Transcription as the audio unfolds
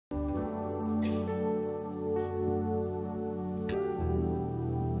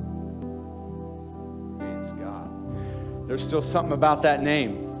There's still something about that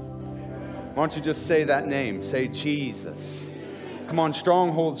name. Why don't you just say that name? Say Jesus. Come on,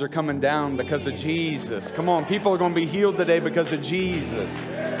 strongholds are coming down because of Jesus. Come on, people are going to be healed today because of Jesus.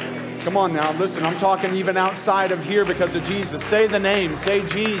 Come on now, listen, I'm talking even outside of here because of Jesus. Say the name, say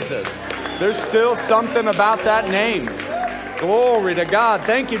Jesus. There's still something about that name. Glory to God.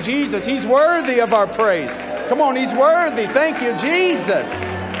 Thank you, Jesus. He's worthy of our praise. Come on, He's worthy. Thank you, Jesus.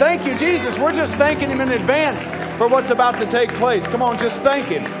 Thank you, Jesus. We're just thanking Him in advance for what's about to take place. Come on, just thank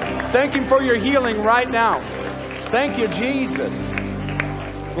Him. Thank Him for your healing right now. Thank you, Jesus.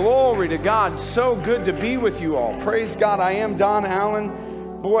 Glory to God. So good to be with you all. Praise God. I am Don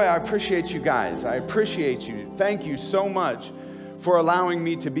Allen. Boy, I appreciate you guys. I appreciate you. Thank you so much for allowing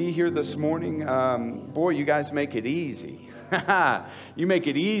me to be here this morning. Boy, you guys make it easy. You make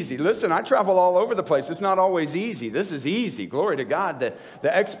it easy. Listen, I travel all over the place. It's not always easy. This is easy. Glory to God.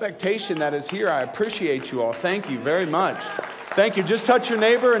 The expectation that is here, I appreciate you all. Thank you very much. Thank you. Just touch your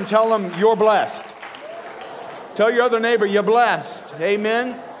neighbor and tell them you're blessed. Tell your other neighbor you're blessed.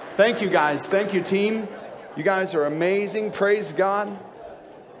 Amen. Thank you, guys. Thank you, team. You guys are amazing. Praise God.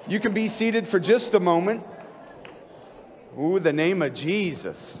 You can be seated for just a moment. Ooh, the name of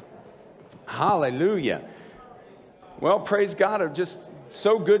Jesus. Hallelujah. Well, praise God. It's just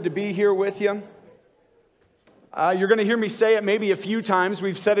so good to be here with you. You're going to hear me say it maybe a few times.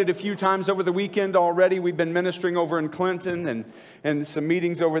 We've said it a few times over the weekend already. We've been ministering over in Clinton and some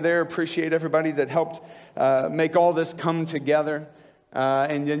meetings over there. Appreciate everybody that helped make all this come together.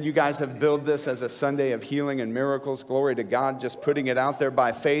 And then you guys have billed this as a Sunday of healing and miracles. Glory to God, just putting it out there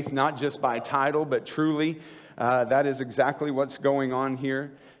by faith, not just by title, but truly. That is exactly what's going on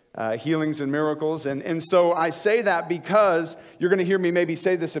here. Healings and miracles. And so I say that because you're going to hear me maybe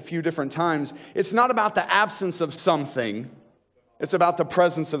say this a few different times. It's not about the absence of something. It's about the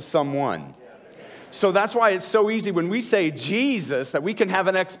presence of someone. So that's why it's so easy when we say Jesus that we can have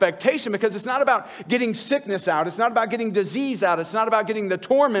an expectation, because it's not about getting sickness out. It's not about getting disease out. It's not about getting the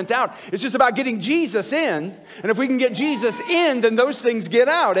torment out. It's just about getting Jesus in. And if we can get Jesus in, then those things get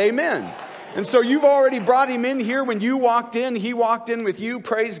out. Amen. And so you've already brought Him in here. When you walked in, He walked in with you.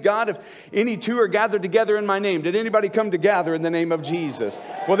 Praise God. If any two are gathered together in my name. Did anybody come to gather in the name of Jesus?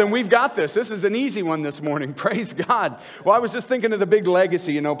 Well, then we've got this. This is an easy one this morning. Praise God. Well, I was just thinking of the big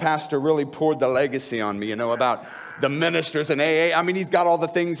legacy. You know, Pastor really poured the legacy on me, you know, about the ministers and AA. I mean, he's got all the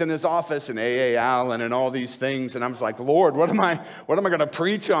things in his office and AA Allen and all these things. And I was like, Lord, what am I going to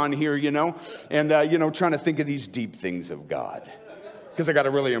preach on here, you know? And, you know, trying to think of these deep things of God. Because I got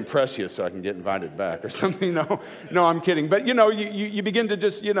to really impress you so I can get invited back or something. No, I'm kidding. But, you know, you begin to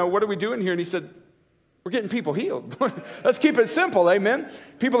just, you know, what are we doing here? And he said, we're getting people healed. Let's keep it simple, amen?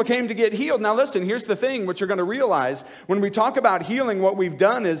 People came to get healed. Now, listen, here's the thing, what you're going to realize. When we talk about healing, what we've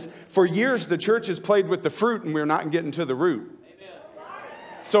done is, for years, the church has played with the fruit, and we're not getting to the root.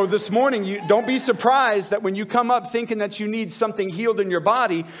 So this morning, don't be surprised that when you come up thinking that you need something healed in your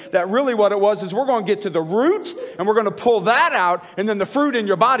body, that really what it was is we're going to get to the root and we're going to pull that out, and then the fruit in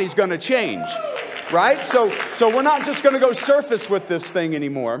your body is going to change, right? So we're not just going to go surface with this thing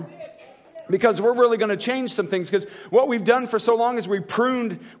anymore, because we're really going to change some things. Because what we've done for so long is we've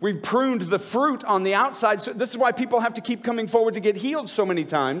pruned the fruit on the outside. So this is why people have to keep coming forward to get healed so many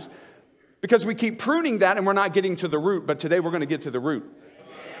times, because we keep pruning that and we're not getting to the root. But today we're going to get to the root.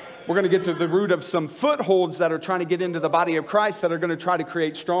 We're going to get to the root of some footholds that are trying to get into the body of Christ that are going to try to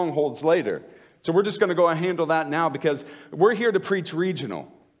create strongholds later. So we're just going to go and handle that now, because we're here to preach regional,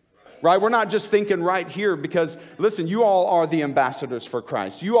 right? We're not just thinking right here, because, listen, you all are the ambassadors for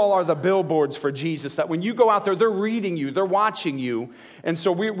Christ. You all are the billboards for Jesus, that when you go out there, they're reading you, they're watching you. And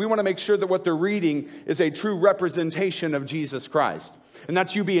so we want to make sure that what they're reading is a true representation of Jesus Christ. And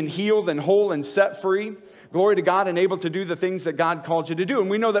that's you being healed and whole and set free. Glory to God, and able to do the things that God called you to do. And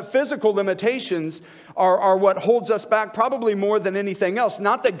we know that physical limitations are what holds us back probably more than anything else.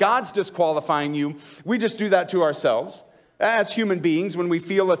 Not that God's disqualifying you. We just do that to ourselves. As human beings, when we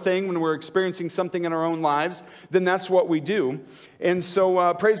feel a thing, when we're experiencing something in our own lives, then that's what we do. And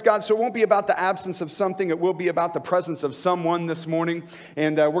so, praise God. So it won't be about the absence of something. It will be about the presence of someone this morning.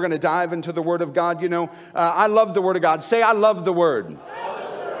 And we're going to dive into the Word of God. You know, I love the Word of God. Say, I love the Word.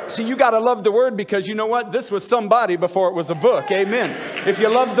 See, you got to love the Word, because you know what? This was somebody before it was a book. Amen. If you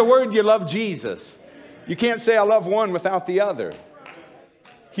love the Word, you love Jesus. You can't say I love one without the other.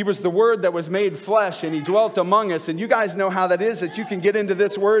 He was the Word that was made flesh, and He dwelt among us. And you guys know how that is, that you can get into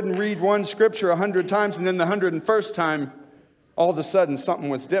this Word and read one scripture 100 times, and then the 101st time, all of a sudden, something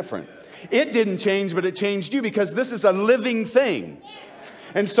was different. It didn't change, but it changed you, because this is a living thing.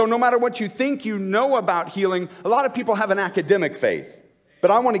 And so no matter what you think you know about healing, a lot of people have an academic faith. But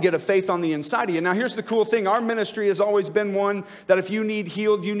I want to get a faith on the inside of you. Now, here's the cool thing. Our ministry has always been one that if you need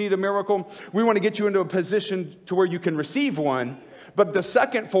healed, you need a miracle, we want to get you into a position to where you can receive one. But the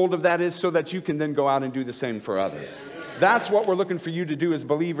second fold of that is so that you can then go out and do the same for others. That's what we're looking for you to do as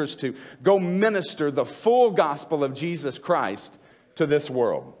believers, to go minister the full gospel of Jesus Christ to this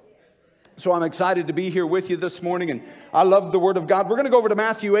world. So I'm excited to be here with you this morning, and I love the Word of God. We're going to go over to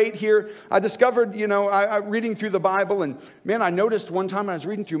Matthew 8 here. I discovered, reading through the Bible, and man, I noticed one time I was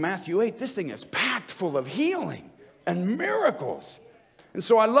reading through Matthew 8, this thing is packed full of healing and miracles. And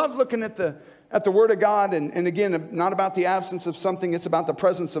so I love looking at the Word of God, and again, not about the absence of something, it's about the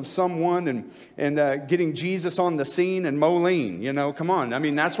presence of someone, and getting Jesus on the scene, and Moline, come on. I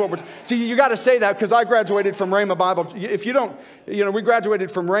mean, that's what see, you got to say that, because I graduated from Rhema Bible. If you don't, we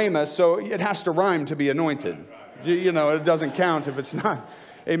graduated from Rhema, so it has to rhyme to be anointed. It doesn't count if it's not.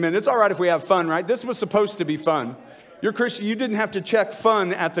 Amen. It's all right if we have fun, right? This was supposed to be fun. You're Christian, you didn't have to check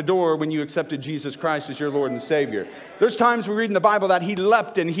fun at the door when you accepted Jesus Christ as your Lord and Savior. There's times we read in the Bible that he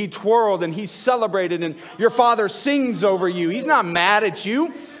leapt and he twirled and he celebrated, and your Father sings over you. He's not mad at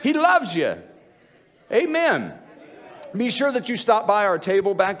you. He loves you. Amen. Be sure that you stop by our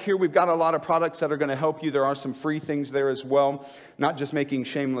table back here. We've got a lot of products that are going to help you. There are some free things there as well, not just making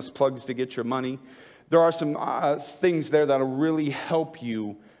shameless plugs to get your money. There are some things there that will really help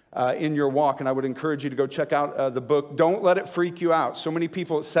you in your walk, and I would encourage you to go check out the book. Don't let it freak you out. So many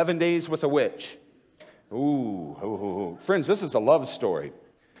people, 7 Days with a Witch. Ooh. Friends, this is a love story.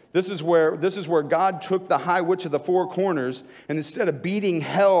 This is where God took the high witch of the four corners, and instead of beating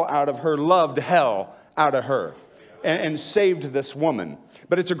hell out of her, loved hell out of her, and saved this woman.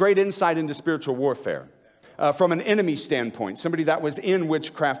 But it's a great insight into spiritual warfare. From an enemy standpoint, somebody that was in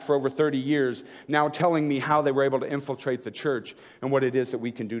witchcraft for over 30 years, now telling me how they were able to infiltrate the church and what it is that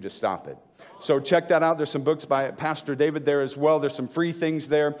we can do to stop it. So check that out. There's some books by Pastor David there as well. There's some free things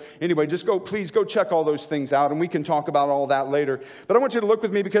there. Anyway, please go check all those things out, and we can talk about all that later. But I want you to look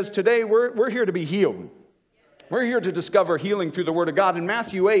with me, because today we're here to be healed. We're here to discover healing through the Word of God. In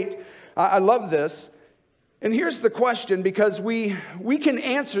Matthew 8, I love this. And here's the question, because we can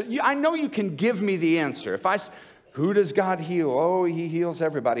answer. I know you can give me the answer. Who does God heal? Oh, he heals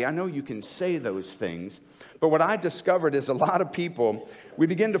everybody. I know you can say those things. But what I discovered is a lot of people, we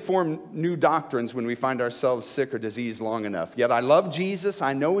begin to form new doctrines when we find ourselves sick or diseased long enough. Yet I love Jesus.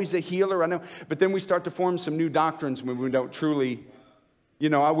 I know he's a healer. I know. But then we start to form some new doctrines when we don't truly,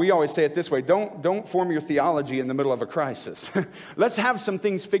 we always say it this way. Don't form your theology in the middle of a crisis. Let's have some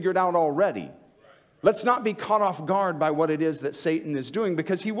things figured out already. Let's not be caught off guard by what it is that Satan is doing,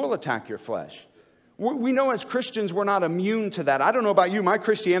 because he will attack your flesh. We know as Christians we're not immune to that. I don't know about you. My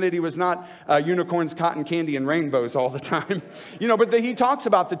Christianity was not unicorns, cotton candy, and rainbows all the time. But he talks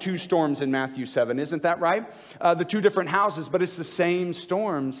about the two storms in Matthew 7. Isn't that right? The two different houses, but it's the same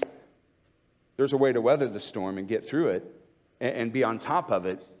storms. There's a way to weather the storm and get through it and be on top of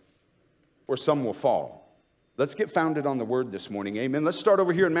it, or some will fall. Let's get founded on the Word this morning. Amen. Let's start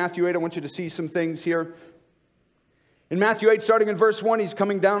over here in Matthew 8. I want you to see some things here. In Matthew 8, starting in verse 1, he's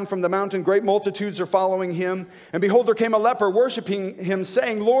coming down from the mountain. Great multitudes are following him. And behold, there came a leper worshiping him,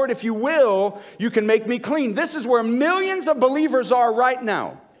 saying, Lord, if you will, you can make me clean. This is where millions of believers are right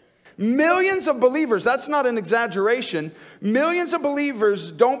now. Millions of believers. That's not an exaggeration. Millions of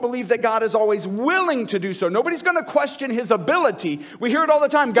believers don't believe that God is always willing to do so. Nobody's going to question his ability. We hear it all the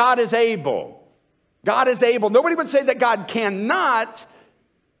time. God is able. God is able. Nobody would say that God cannot.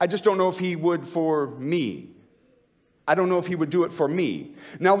 I just don't know if he would for me. I don't know if he would do it for me.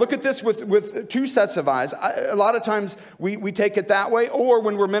 Now look at this with two sets of eyes. A lot of times we take it that way, or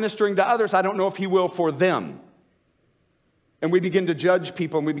when we're ministering to others, I don't know if he will for them. And we begin to judge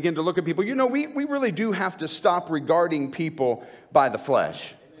people, and we begin to look at people. We really do have to stop regarding people by the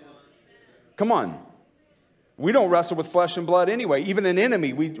flesh. Come on. We don't wrestle with flesh and blood anyway. Even an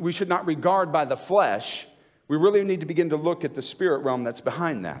enemy, we should not regard by the flesh. We really need to begin to look at the spirit realm that's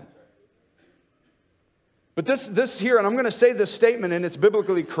behind that. But this here, and I'm going to say this statement, and it's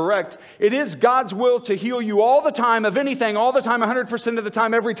biblically correct. It is God's will to heal you all the time, of anything, all the time, 100% of the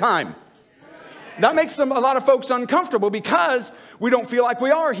time, every time. That makes a lot of folks uncomfortable, because we don't feel like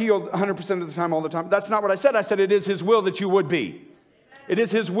we are healed 100% of the time, all the time. That's not what I said. I said it is his will that you would be. It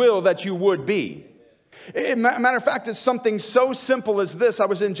is his will that you would be. Matter of fact, it's something so simple as this. I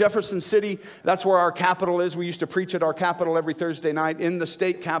was in Jefferson City. That's where our Capitol is. We used to preach at our Capitol every Thursday night. In the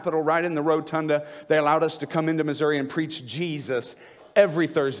state Capitol, right in the rotunda, they allowed us to come into Missouri and preach Jesus every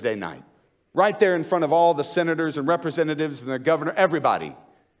Thursday night. Right there in front of all the senators and representatives and the governor, everybody.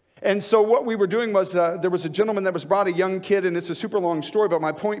 And so what we were doing was, there was a gentleman that was brought, a young kid, and it's a super long story, but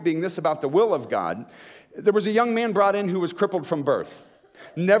my point being this about the will of God. There was a young man brought in who was crippled from birth.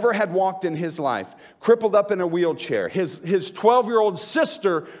 Never had walked in his life. Crippled up in a wheelchair. His 12-year-old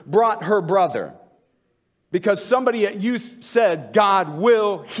sister brought her brother. Because somebody at youth said, God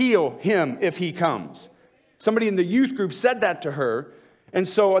will heal him if he comes. Somebody in the youth group said that to her. And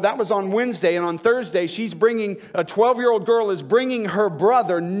so that was on Wednesday. And on Thursday, she's bringing, a 12-year-old girl is bringing her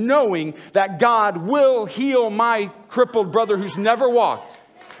brother, knowing that God will heal my crippled brother who's never walked.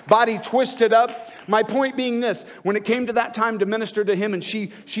 Body twisted up. My point being this, when it came to that time to minister to him and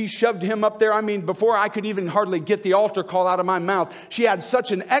she shoved him up there, I mean, before I could even hardly get the altar call out of my mouth, she had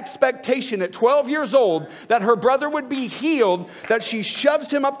such an expectation at 12 years old that her brother would be healed that she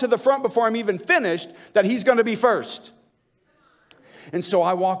shoves him up to the front before I'm even finished, that he's going to be first. And so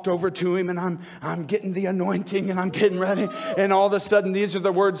I walked over to him and I'm getting the anointing and I'm getting ready. And all of a sudden, these are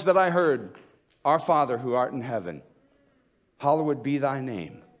the words that I heard. Our Father who art in heaven, hallowed be thy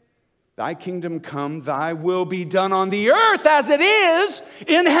name. Thy kingdom come, thy will be done on the earth as it is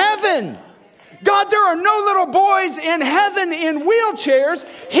in heaven. God, there are no little boys in heaven in wheelchairs.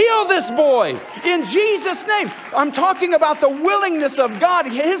 Heal this boy in Jesus' name. I'm talking about the willingness of God.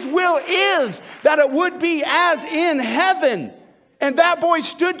 His will is that it would be as in heaven. And that boy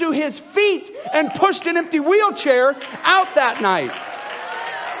stood to his feet and pushed an empty wheelchair out that night.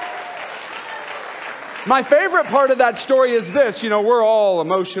 My favorite part of that story is this, we're all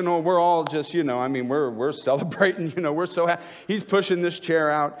emotional. We're all just, we're celebrating, we're so happy. He's pushing this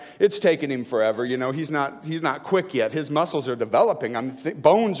chair out. It's taking him forever, he's not quick yet. His muscles are developing.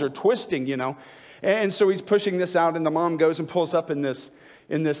 Bones are twisting, And so he's pushing this out and the mom goes and pulls up in this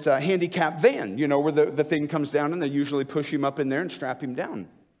handicapped van, where the thing comes down and they usually push him up in there and strap him down.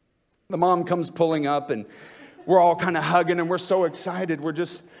 The mom comes pulling up and we're all kind of hugging and we're so excited. We're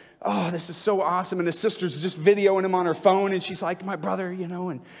just, oh, this is so awesome. And his sister's just videoing him on her phone. And she's like, my brother,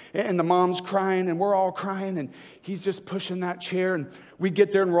 and the mom's crying and we're all crying. And he's just pushing that chair. And we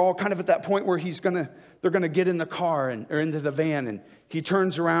get there and we're all kind of at that point where they're going to get in the car or into the van. And he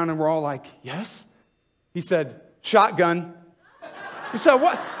turns around and we're all like, yes? He said, shotgun. We said,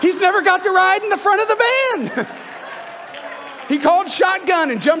 what? He's never got to ride in the front of the van. He called shotgun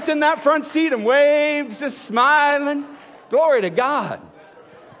and jumped in that front seat and waved, just smiling. Glory to God.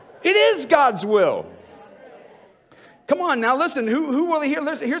 It is God's will. Come on, now listen, who will he heal?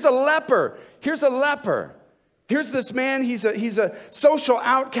 Listen, here's a leper. Here's a leper. Here's this man, he's a social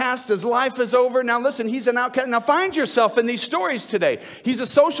outcast. His life is over. Now listen, he's an outcast. Now find yourself in these stories today. He's a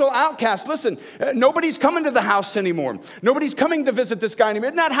social outcast. Listen, nobody's coming to the house anymore. Nobody's coming to visit this guy anymore.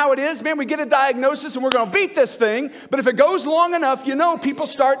 Isn't that how it is? Man, we get a diagnosis and we're going to beat this thing. But if it goes long enough, people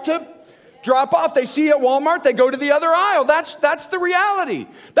start to drop off. They see you at Walmart, they go to the other aisle. That's the reality.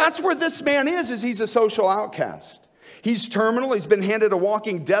 That's where this man is he's a social outcast. He's terminal. He's been handed a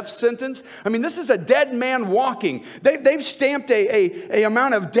walking death sentence. I mean, this is a dead man walking. They've stamped a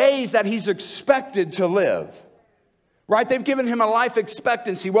amount of days that he's expected to live. Right? They've given him a life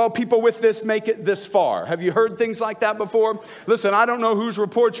expectancy. Well, people with this make it this far. Have you heard things like that before? Listen, I don't know whose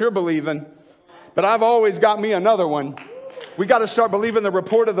report you're believing, but I've always got me another one. We got to start believing the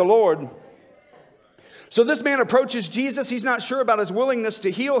report of the Lord. So this man approaches Jesus. He's not sure about his willingness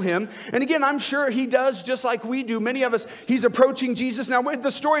to heal him. And again, I'm sure he does just like we do. Many of us, he's approaching Jesus. Now,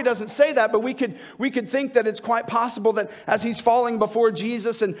 the story doesn't say that, but we could think that it's quite possible that as he's falling before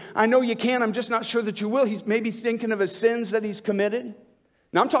Jesus, and I know you can, I'm just not sure that you will, he's maybe thinking of his sins that he's committed.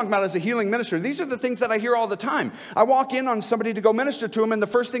 Now, I'm talking about as a healing minister. These are the things that I hear all the time. I walk in on somebody to go minister to them, and the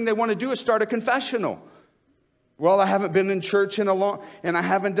first thing they want to do is start a confessional. Well, I haven't been in church in a long, and I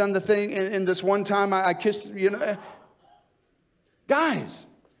haven't done the thing in this one time I kissed, Guys,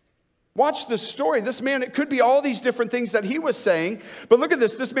 watch this story. This man, it could be all these different things that he was saying. But look at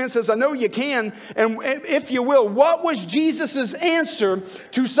this. This man says, I know you can. And if you will, what was Jesus's answer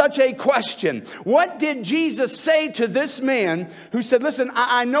to such a question? What did Jesus say to this man who said, listen,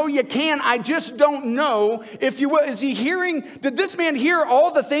 I know you can. I just don't know if you will. Is he hearing? Did this man hear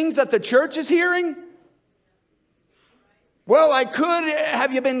all the things that the church is hearing? Well, I could.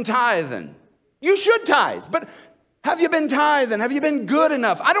 Have you been tithing? You should tithe, but have you been tithing? Have you been good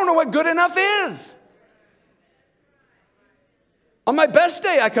enough? I don't know what good enough is. On my best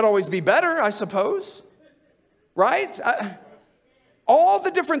day, I could always be better, I suppose. Right? All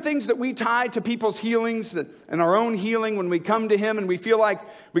the different things that we tie to people's healings and our own healing when we come to him and we feel like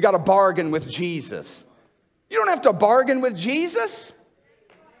we got to bargain with Jesus. You don't have to bargain with Jesus.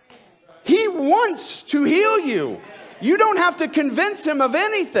 He wants to heal you. You don't have to convince him of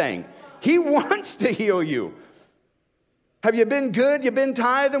anything. He wants to heal you. Have you been good? You've been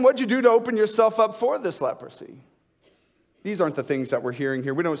tithing? What'd you do to open yourself up for this leprosy? These aren't the things that we're hearing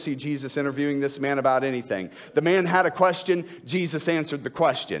here. We don't see Jesus interviewing this man about anything. The man had a question. Jesus answered the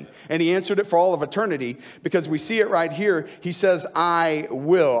question. And he answered it for all of eternity because we see it right here. He says, I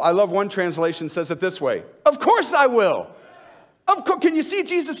will. I love one translation says it this way. Of course I will. Of course. Can you see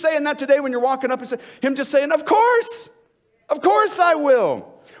Jesus saying that today when you're walking up and say, him just saying, of course I will.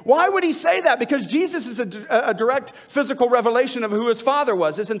 Why would he say that? Because Jesus is a direct physical revelation of who his Father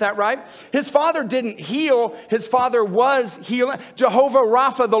was. Isn't that right? His Father didn't heal. His Father was healing. Jehovah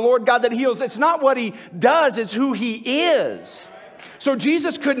Rapha, the Lord God that heals. It's not what he does. It's who he is. So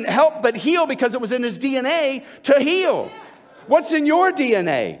Jesus couldn't help but heal because it was in his DNA to heal. What's in your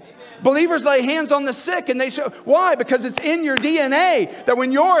DNA? Believers lay hands on the sick and they show. Why? Because it's in your DNA that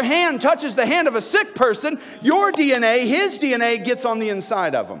when your hand touches the hand of a sick person, your DNA, his DNA gets on the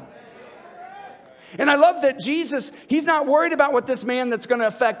inside of them. And I love that Jesus, he's not worried about what this man that's going to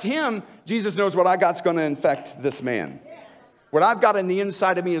affect him. Jesus knows what I got's going to infect this man. What I've got in the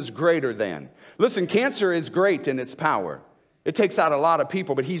inside of me is greater than. Listen, cancer is great in its power. It takes out a lot of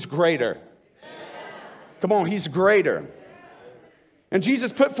people, but he's greater. Come on, he's greater. And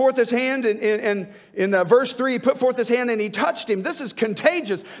Jesus put forth his hand, and in verse 3, he put forth his hand and he touched him. This is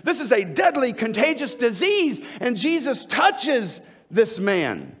contagious. This is a deadly, contagious disease. And Jesus touches this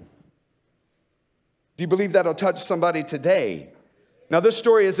man. Do you believe that'll touch somebody today? Now, this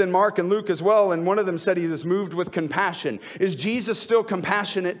story is in Mark and Luke as well, and one of them said he was moved with compassion. Is Jesus still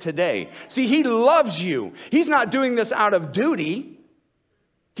compassionate today? See, he loves you. He's not doing this out of duty.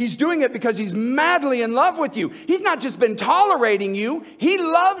 He's doing it because he's madly in love with you. He's not just been tolerating you. He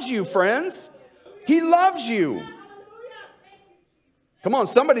loves you, friends. He loves you. Come on,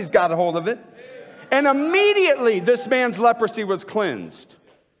 somebody's got a hold of it. And immediately this man's leprosy was cleansed.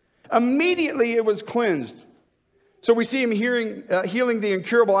 Immediately it was cleansed. So we see him healing the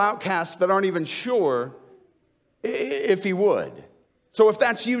incurable outcasts that aren't even sure if he would. So if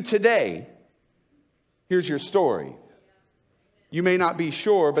that's you today, here's your story. You may not be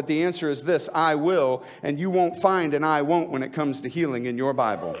sure, but the answer is this: I will, and you won't find an I won't when it comes to healing in your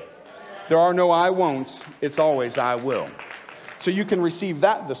Bible. There are no I won'ts, it's always I will. So you can receive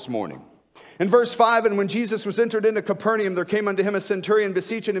that this morning. In verse 5, and when Jesus was entered into Capernaum, there came unto him a centurion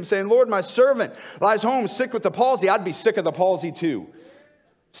beseeching him, saying, Lord, my servant lies home sick with the palsy. I'd be sick of the palsy too.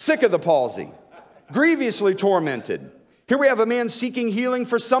 Sick of the palsy. Grievously tormented. Here we have a man seeking healing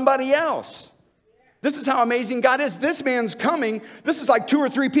for somebody else. This is how amazing God is. This man's coming. This is like 2 or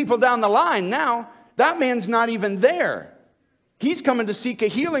 3 people down the line now. That man's not even there. He's coming to seek a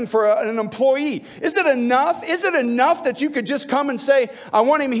healing for an employee. Is it enough? Is it enough that you could just come and say, I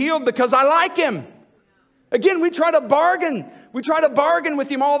want him healed because I like him? Again, we try to bargain. We try to bargain with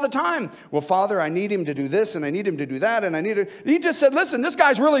him all the time. Well, Father, I need him to do this, and I need him to do that, and I need it. He just said, listen, this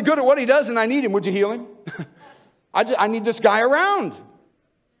guy's really good at what he does, and I need him. Would you heal him? I need this guy around.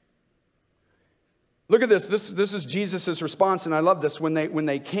 Look at this. This is Jesus' response, and I love this. When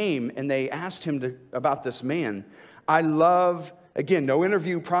they came and they asked him about this man, I love, again, no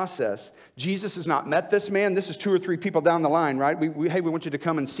interview process. Jesus has not met this man. This is 2 or 3 people down the line, right? Hey, we want you to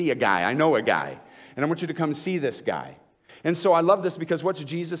come and see a guy. I know a guy, and I want you to come see this guy. And so I love this because what's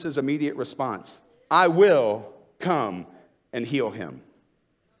Jesus' immediate response? I will come and heal him.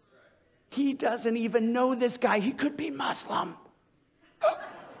 He doesn't even know this guy. He could be Muslim.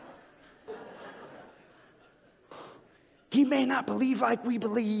 He may not believe like we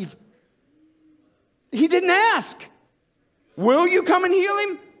believe. He didn't ask. Will you come and heal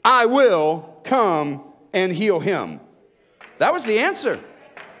him? I will come and heal him. That was the answer.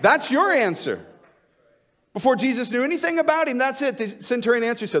 That's your answer. Before Jesus knew anything about him, that's it. The centurion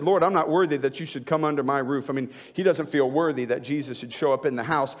answered, said, Lord, I'm not worthy that you should come under my roof. I mean, he doesn't feel worthy that Jesus should show up in the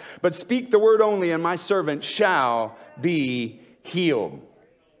house. But speak the word only, and my servant shall be healed.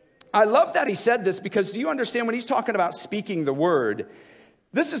 I love that he said this because do you understand when he's talking about speaking the word,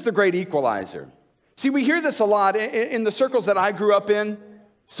 this is the great equalizer. See, we hear this a lot in the circles that I grew up in.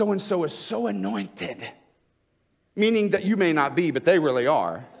 So-and-so is so anointed, meaning that you may not be, but they really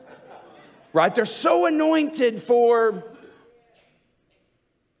are. Right? They're so anointed for...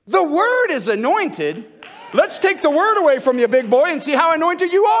 The word is anointed. Let's take the word away from you, big boy, and see how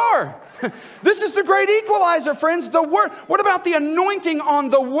anointed you are. This is the great equalizer, friends. The word. What about the anointing on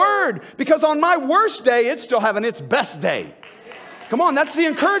the word? Because on my worst day, it's still having its best day. Come on, that's the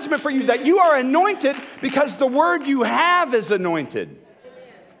encouragement for you, that you are anointed because the word you have is anointed.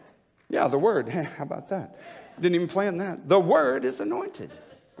 Yeah, the word. How about that? Didn't even plan that. The word is anointed.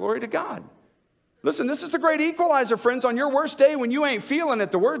 Glory to God. Listen, this is the great equalizer, friends. On your worst day, when you ain't feeling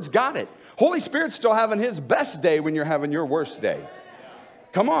it, the word's got it. Holy Spirit's still having his best day when you're having your worst day.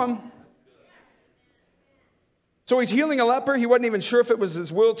 Come on. So he's healing a leper. He wasn't even sure if it was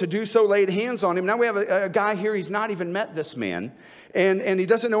his will to do so, laid hands on him. Now we have a guy here, he's not even met this man, and he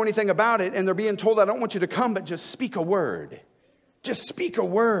doesn't know anything about it, and they're being told, I don't want you to come, but just speak a word. Just speak a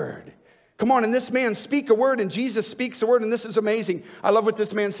word. Come on, and this man speak a word, and Jesus speaks a word, and this is amazing. I love what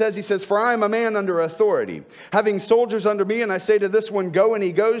this man says. He says, for I am a man under authority, having soldiers under me, and I say to this one, go, and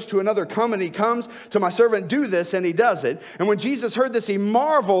he goes, to another, come, and he comes, to my servant, do this, and he does it. And when Jesus heard this, he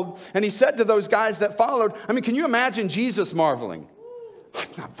marveled, and he said to those guys that followed, I mean, can you imagine Jesus marveling?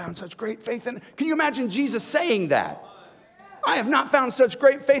 I've not found such great faith in. Can you imagine Jesus saying that? I have not found such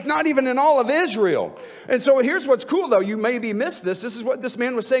great faith, not even in all of Israel. And so here's what's cool, though. You maybe missed this. This is what this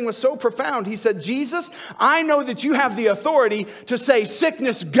man was saying was so profound. He said, Jesus, I know that you have the authority to say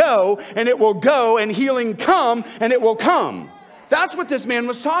sickness go, and it will go, and healing come, and it will come. That's what this man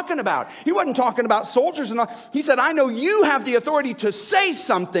was talking about. He wasn't talking about soldiers and all. He said, I know you have the authority to say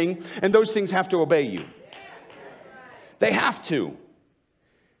something, and those things have to obey you. They have to.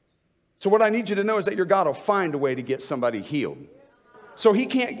 So what I need you to know is that your God will find a way to get somebody healed. So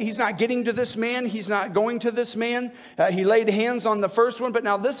he's not getting to this man. He's not going to this man. He laid hands on the first one, but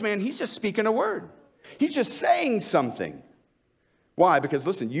now this man, he's just speaking a word. He's just saying something. Why? Because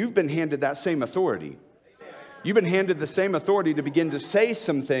listen, you've been handed that same authority. You've been handed the same authority to begin to say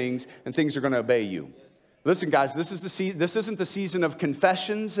some things, and things are going to obey you. Listen, guys, this isn't the season of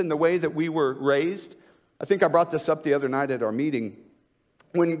confessions in the way that we were raised. I think I brought this up the other night at our meeting.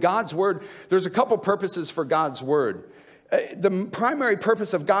 When God's word, there's a couple purposes for God's word. The primary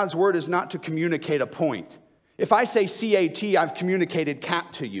purpose of God's word is not to communicate a point. If I say CAT, I've communicated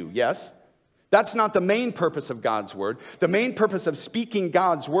cat to you, yes? That's not the main purpose of God's word. The main purpose of speaking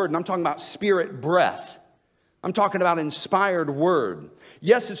God's word, and I'm talking about spirit breath. I'm talking about inspired word.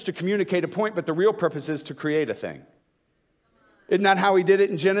 Yes, it's to communicate a point, but the real purpose is to create a thing. Isn't that how he did it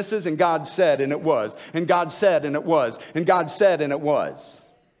in Genesis? And God said, and it was. And God said, and it was. And God said, and it was.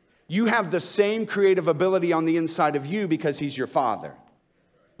 You have the same creative ability on the inside of you because he's your Father.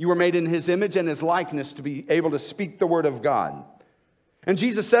 You were made in his image and his likeness to be able to speak the word of God. And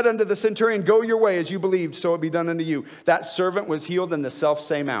Jesus said unto the centurion, go your way as you believed, so it be done unto you. That servant was healed in the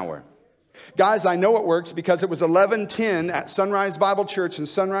self-same hour. Guys, I know it works because it was 11:10 at Sunrise Bible Church in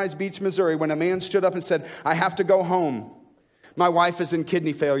Sunrise Beach, Missouri, when a man stood up and said, I have to go home. My wife is in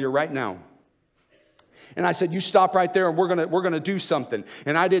kidney failure right now. And I said, you stop right there and we're gonna do something.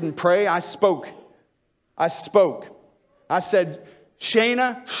 And I didn't pray, I spoke. I said,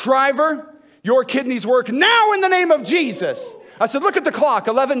 Shayna Shriver, your kidneys work now in the name of Jesus. I said, look at the clock,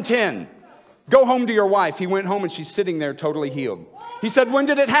 11:10. Go home to your wife. He went home and she's sitting there totally healed. He said, when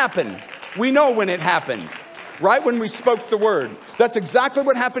did it happen? We know when it happened. Right when we spoke the word. That's exactly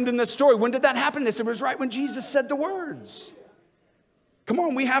what happened in this story. When did that happen? They said it was right when Jesus said the words. Come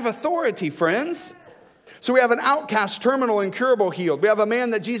on, we have authority, friends. So we have an outcast, terminal, incurable, healed. We have a man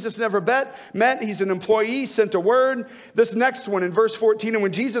that Jesus never met. He's an employee, sent a word. This next one in verse 14, and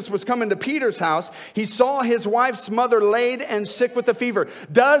when Jesus was coming to Peter's house, he saw his wife's mother laid and sick with a fever.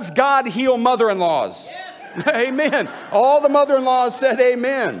 Does God heal mother-in-laws? Yes. Amen. All the mother-in-laws said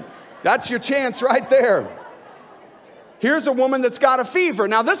amen. That's your chance right there. Here's a woman that's got a fever.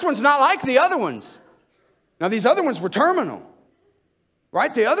 Now this one's not like the other ones. Now these other ones were terminal.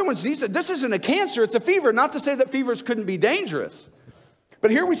 Right? The other ones, this isn't a cancer, it's a fever. Not to say that fevers couldn't be dangerous.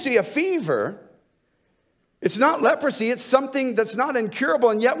 But here we see a fever. It's not leprosy, it's something that's not incurable.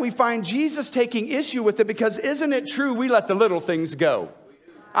 And yet we find Jesus taking issue with it because isn't it true we let the little things go?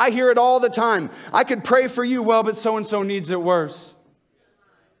 I hear it all the time. I could pray for you, well, but so-and-so needs it worse.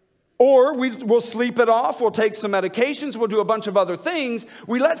 Or we'll sleep it off, we'll take some medications, we'll do a bunch of other things.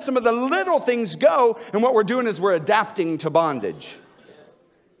 We let some of the little things go, and what we're doing is we're adapting to bondage.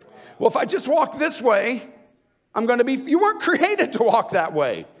 Well, if I just walk this way, you weren't created to walk that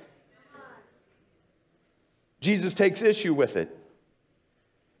way. Jesus takes issue with it.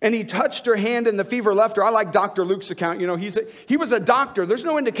 And he touched her hand and the fever left her. I like Dr. Luke's account. You know, he was a doctor. There's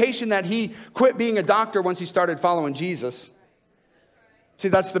no indication that he quit being a doctor once he started following Jesus. See,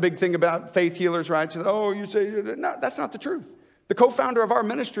 that's the big thing about faith healers, right? Oh, you say, no, that's not the truth. The co-founder of our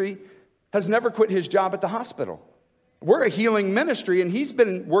ministry has never quit his job at the hospital. We're a healing ministry, and he's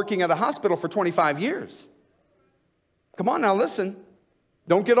been working at a hospital for 25 years. Come on now, listen.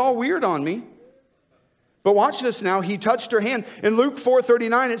 Don't get all weird on me. But watch this now. He touched her hand. In Luke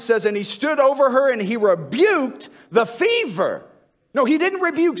 4:39, it says, and he stood over her and he rebuked the fever. No, he didn't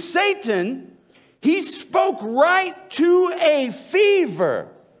rebuke Satan. He spoke right to a fever.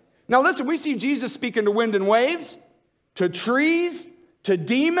 Now listen, we see Jesus speaking to wind and waves, to trees, to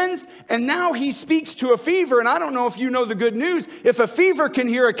demons, and now he speaks to a fever. And I don't know if you know the good news. If a fever can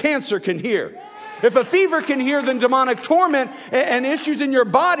hear, a cancer can hear. If a fever can hear, then demonic torment and issues in your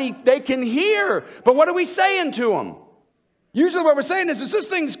body, they can hear. But what are we saying to them? Usually what we're saying is this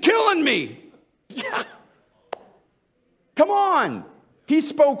thing's killing me. Yeah. Come on. He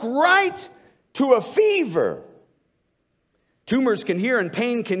spoke right to a fever. Tumors can hear and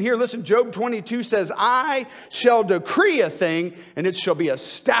pain can hear. Listen, Job 22 says, I shall decree a thing and it shall be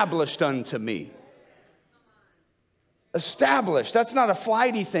established unto me. Established. That's not a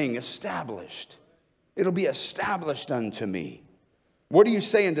flighty thing. Established. It'll be established unto me. What are you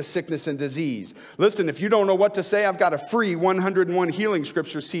saying to sickness and disease? Listen, if you don't know what to say, I've got a free 101 Healing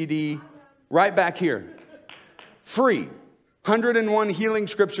Scripture CD right back here. Free. 101 Healing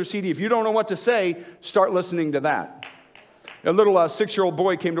Scripture CD. If you don't know what to say, start listening to that. A little 6-year-old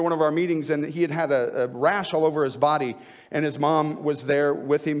boy came to one of our meetings, and he had a rash all over his body, and his mom was there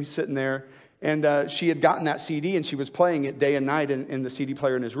with him, sitting there, and she had gotten that CD, and she was playing it day and night in the CD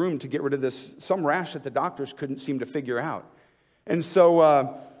player in his room to get rid of some rash that the doctors couldn't seem to figure out. And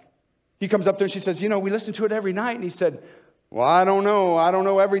so he comes up there, and she says, we listen to it every night. And he said, well, I don't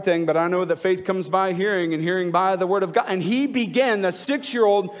know everything, but I know that faith comes by hearing, and hearing by the word of God. And he began, the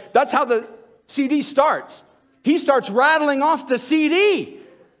 6-year-old, that's how the CD starts. He starts rattling off the CD.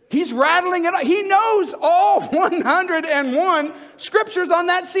 He's rattling it. He knows all 101 scriptures on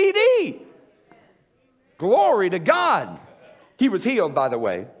that CD. Glory to God. He was healed, by the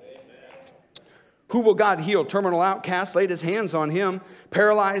way. Who will God heal? Terminal outcast laid his hands on him.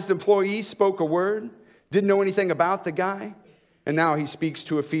 Paralyzed employee spoke a word. Didn't know anything about the guy. And now he speaks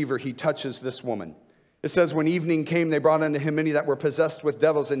to a fever. He touches this woman. It says, when evening came, they brought unto him many that were possessed with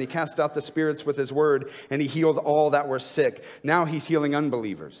devils, and he cast out the spirits with his word, and he healed all that were sick. Now he's healing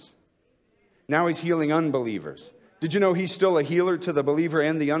unbelievers. Now he's healing unbelievers. Did you know he's still a healer to the believer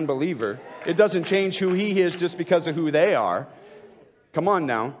and the unbeliever? It doesn't change who he is just because of who they are. Come on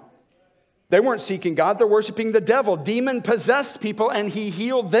now. They weren't seeking God. They're worshiping the devil. Demon-possessed people, and he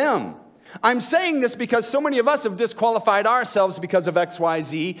healed them. I'm saying this because so many of us have disqualified ourselves because of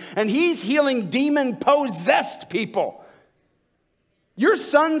XYZ, and he's healing demon-possessed people. Your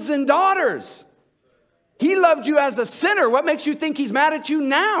sons and daughters. He loved you as a sinner. What makes you think he's mad at you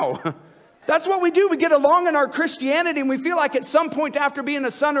now? That's what we do. We get along in our Christianity, and we feel like at some point after being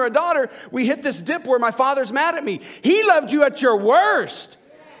a son or a daughter, we hit this dip where my father's mad at me. He loved you at your worst.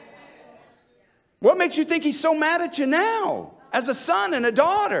 What makes you think he's so mad at you now as a son and a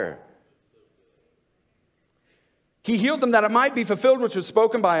daughter? He healed them that it might be fulfilled, which was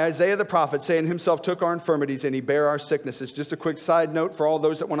spoken by Isaiah the prophet, saying himself took our infirmities and he bare our sicknesses. Just a quick side note for all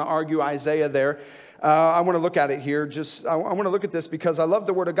those that want to argue Isaiah there. I want to look at it here. I want to look at this because I love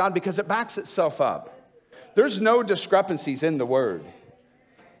the word of God because it backs itself up. There's no discrepancies in the word.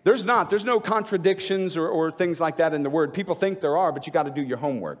 There's not. There's no contradictions or things like that in the word. People think there are, but you got to do your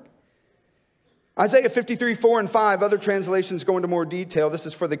homework. Isaiah 53, 4 and 5. Other translations go into more detail. This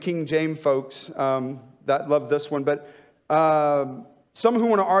is for the King James folks. That love this one, but some who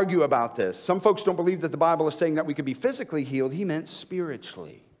want to argue about this. Some folks don't believe that the Bible is saying that we can be physically healed. He meant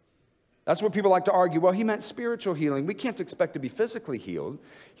spiritually. That's what people like to argue. Well, he meant spiritual healing. We can't expect to be physically healed.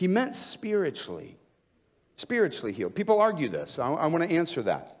 He meant spiritually. Spiritually healed. People argue this. I want to answer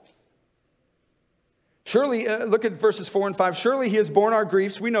that. Surely, look at verses 4 and 5. Surely he has borne our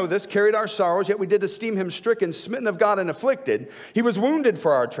griefs. We know this, carried our sorrows, yet we did esteem him stricken, smitten of God, and afflicted. He was wounded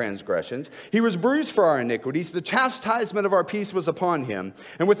for our transgressions. He was bruised for our iniquities. The chastisement of our peace was upon him.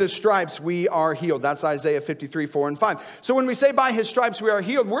 And with his stripes we are healed. That's Isaiah 53, 4 and 5. So when we say by his stripes we are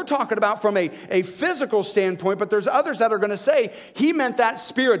healed, we're talking about from a physical standpoint, but there's others that are going to say he meant that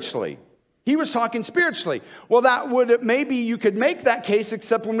spiritually. He was talking spiritually. Well, maybe you could make that case,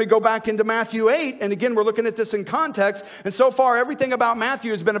 except when we go back into Matthew 8. And again, we're looking at this in context. And so far, everything about Matthew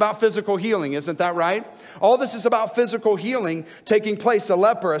has been about physical healing. Isn't that right? All this is about physical healing taking place. A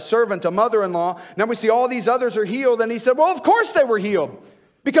leper, a servant, a mother-in-law. Now we see all these others are healed. And he said, well, of course they were healed.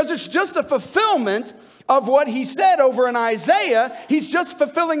 Because it's just a fulfillment of what he said over in Isaiah. He's just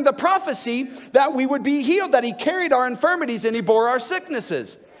fulfilling the prophecy that we would be healed, that he carried our infirmities and he bore our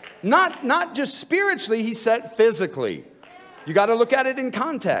sicknesses. Not just spiritually, he said physically. You got to look at it in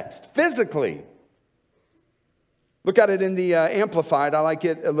context. Physically. Look at it in the Amplified. I like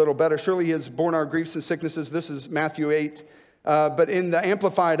it a little better. Surely he has borne our griefs and sicknesses. This is Matthew 8. But in the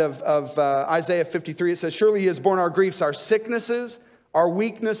Amplified of Isaiah 53, it says, surely he has borne our griefs, our sicknesses, our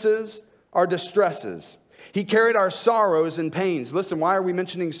weaknesses, our distresses. He carried our sorrows and pains. Listen, why are we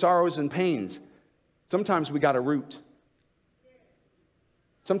mentioning sorrows and pains? Sometimes we got a root.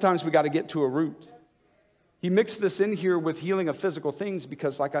 Sometimes we got to get to a root. He mixed this in here with healing of physical things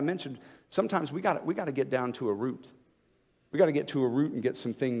because, like I mentioned, sometimes we got to get down to a root. We got to get to a root and get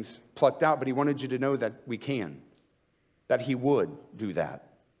some things plucked out, but he wanted you to know that we can, that he would do that.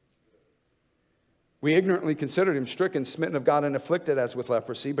 We ignorantly considered him stricken, smitten of God, and afflicted as with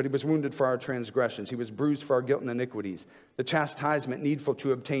leprosy, but he was wounded for our transgressions. He was bruised for our guilt and iniquities. The chastisement needful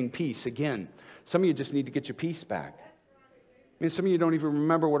to obtain peace. Again, some of you just need to get your peace back. I mean, some of you don't even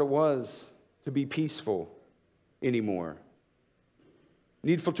remember what it was to be peaceful anymore.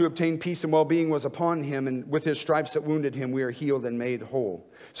 Needful to obtain peace and well-being was upon him, and with his stripes that wounded him, we are healed and made whole.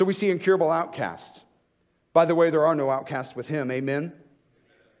 So we see incurable outcasts. By the way, there are no outcasts with him. Amen?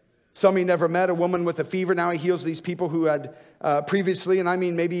 Some he never met, a woman with a fever. Now he heals these people who had previously, and I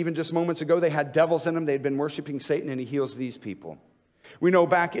mean maybe even just moments ago, they had devils in them. They had been worshiping Satan, and he heals these people. We know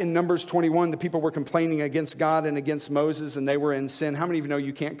back in Numbers 21, the people were complaining against God and against Moses, and they were in sin. How many of you know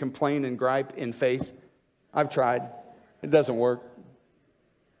you can't complain and gripe in faith? I've tried. It doesn't work.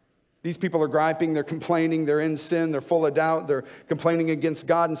 These people are griping, they're complaining, they're in sin, they're full of doubt, they're complaining against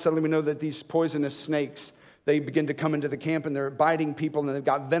God, and suddenly we know that these poisonous snakes, they begin to come into the camp, and they're biting people, and they've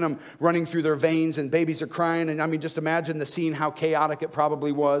got venom running through their veins, and babies are crying. And I mean, just imagine the scene, how chaotic it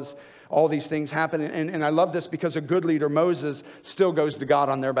probably was. All these things happen. And I love this because a good leader, Moses, still goes to God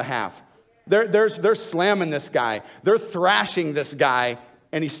on their behalf. They're slamming this guy. They're thrashing this guy,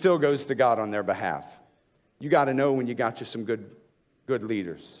 and he still goes to God on their behalf. You got to know when you got you some good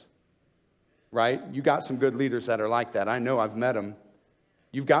leaders, right? You got some good leaders that are like that. I know, I've met them.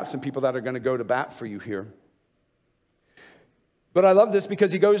 You've got some people that are going to go to bat for you here. But I love this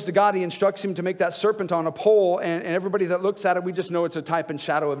because he goes to God, he instructs him to make that serpent on a pole, and everybody that looks at it, we just know it's a type and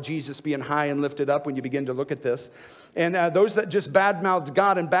shadow of Jesus being high and lifted up when you begin to look at this. And those that just badmouthed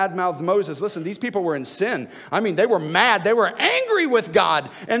God and badmouthed Moses, listen, these people were in sin. I mean, they were mad. They were angry with God.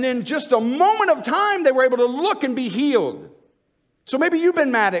 And in just a moment of time, they were able to look and be healed. So maybe you've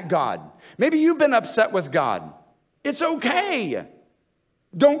been mad at God. Maybe you've been upset with God. It's okay.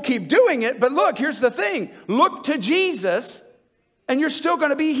 Don't keep doing it. But look, here's the thing. Look to Jesus, and you're still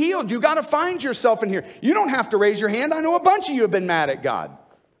going to be healed. You got to find yourself in here. You don't have to raise your hand. I know a bunch of you have been mad at God.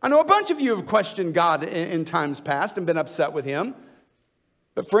 I know a bunch of you have questioned God in times past and been upset with him.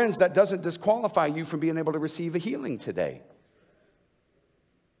 But friends, that doesn't disqualify you from being able to receive a healing today.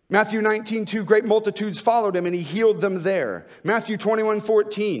 Matthew 19:2, great multitudes followed him, and he healed them there. Matthew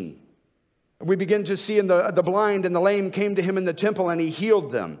 21:14, we begin to see the blind and the lame came to him in the temple, and he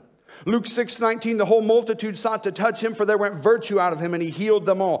healed them. Luke 6:19, the whole multitude sought to touch him, for there went virtue out of him, and he healed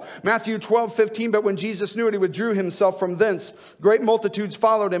them all. Matthew 12:15, but when Jesus knew it, he withdrew himself from thence. Great multitudes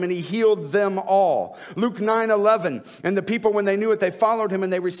followed him, and he healed them all. Luke 9:11, and the people, when they knew it, they followed him,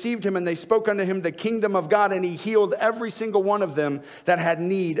 and they received him, and they spoke unto him the kingdom of God, and he healed every single one of them that had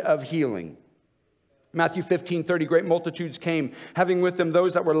need of healing. Matthew 15:30, great multitudes came, having with them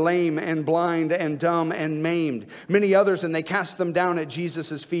those that were lame and blind and dumb and maimed, many others, and they cast them down at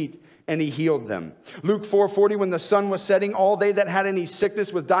Jesus' feet, and he healed them. Luke 4:40, when the sun was setting, all they that had any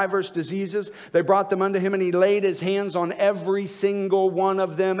sickness with diverse diseases, they brought them unto him, and he laid his hands on every single one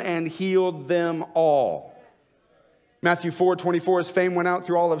of them and healed them all. Matthew 4:24, his fame went out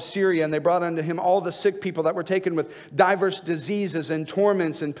through all of Syria, and they brought unto him all the sick people that were taken with diverse diseases and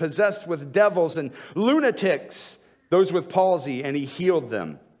torments and possessed with devils and lunatics, those with palsy, and he healed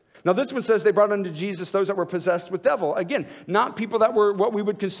them. Now this one says they brought unto Jesus those that were possessed with devil. Again, not people that were what we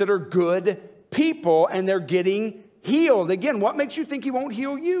would consider good people, and they're getting healed. Again, what makes you think he won't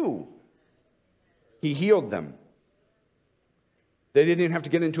heal you? He healed them. They didn't even have to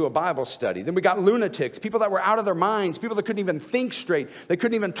get into a Bible study. Then we got lunatics, people that were out of their minds, people that couldn't even think straight. They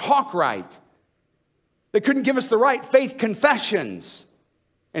couldn't even talk right. They couldn't give us the right faith confessions.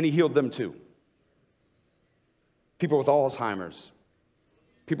 And he healed them too. People with Alzheimer's.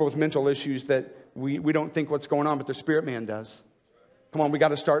 People with mental issues that we don't think what's going on, but their spirit man does. Come on, we got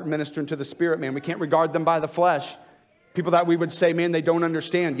to start ministering to the spirit man. We can't regard them by the flesh. People that we would say, man, they don't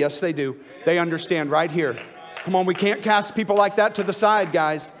understand. Yes, they do. They understand right here. Come on, we can't cast people like that to the side,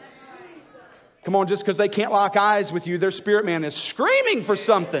 guys. Come on, just because they can't lock eyes with you, their spirit man is screaming for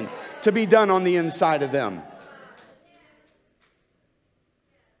something to be done on the inside of them.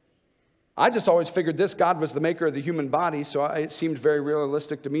 I just always figured this, God was the maker of the human body, so it seemed very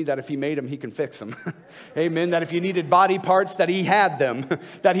realistic to me that if he made them, he can fix them. Amen. That if you needed body parts, that he had them.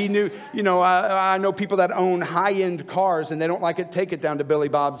 That he knew, I know people that own high-end cars, and they don't like it, take it down to Billy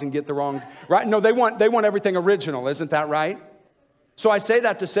Bob's and get the wrong, right? No, they want everything original, isn't that right? So I say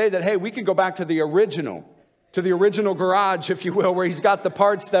that to say that, hey, we can go back to the original garage, if you will, where he's got the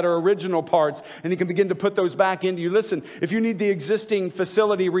parts that are original parts, and he can begin to put those back into you. Listen, if you need the existing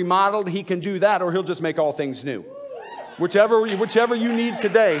facility remodeled, he can do that, or he'll just make all things new. Whichever you need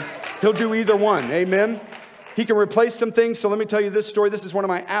today, he'll do either one. Amen? He can replace some things. So let me tell you this story. This is one of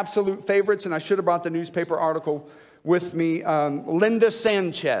my absolute favorites, and I should have brought the newspaper article with me. Linda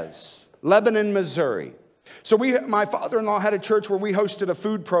Sanchez, Lebanon, Missouri. So my father-in-law had a church where we hosted a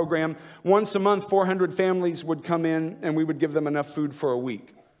food program. Once a month, 400 families would come in, and we would give them enough food for a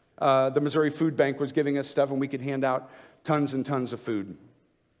week. The Missouri Food Bank was giving us stuff, and we could hand out tons and tons of food.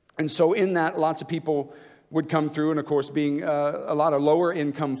 And so in that, lots of people would come through, and of course, being a lot of lower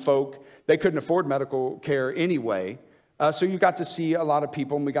income folk, they couldn't afford medical care anyway. So you got to see a lot of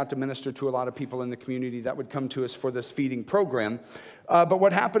people, and we got to minister to a lot of people in the community that would come to us for this feeding program. But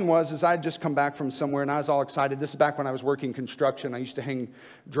what happened was I had just come back from somewhere, and I was all excited. This is back when I was working construction. I used to hang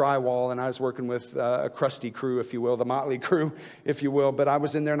drywall, and I was working with a crusty crew, if you will, the motley crew, if you will. But I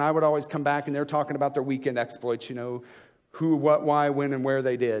was in there, and I would always come back, and they're talking about their weekend exploits, you know, who, what, why, when, and where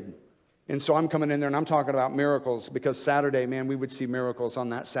they did. And so I'm coming in there, and I'm talking about miracles, because Saturday, man, we would see miracles on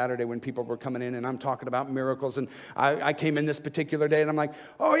that Saturday when people were coming in, and I'm talking about miracles. And I came in this particular day, and I'm like,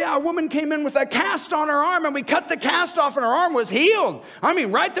 oh, yeah, a woman came in with a cast on her arm, and we cut the cast off, and her arm was healed. I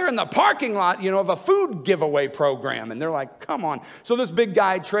mean, right there in the parking lot, you know, of a food giveaway program. And they're like, come on. So this big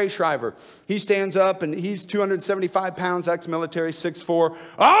guy, Trey Shriver, he stands up, and he's 275 pounds, ex-military, 6'4".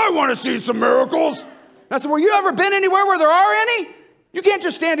 I want to see some miracles. And I said, well, you ever been anywhere where there are any? You can't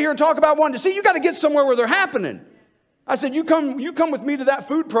just stand here and talk about one to see. You got to get somewhere where they're happening. I said, you come with me to that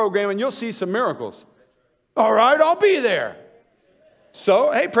food program and you'll see some miracles. All right, I'll be there.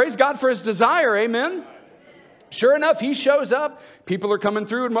 So, hey, praise God for his desire, amen. Sure enough, he shows up. People are coming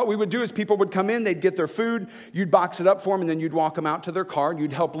through, and what we would do is people would come in, they'd get their food, you'd box it up for them, and then you'd walk them out to their car, and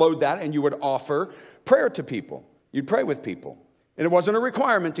you'd help load that, and you would offer prayer to people. You'd pray with people. And it wasn't a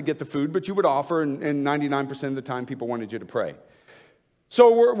requirement to get the food, but you would offer, and 99% of the time people wanted you to pray.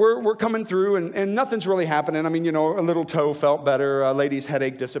 So we're coming through, and nothing's really happening. I mean, you know, a little toe felt better. A lady's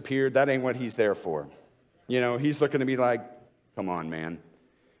headache disappeared. That ain't what he's there for. You know, he's looking at me like, come on, man.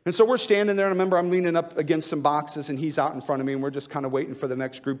 And so we're standing there, and I remember I'm leaning up against some boxes, and he's out in front of me, and we're just kind of waiting for the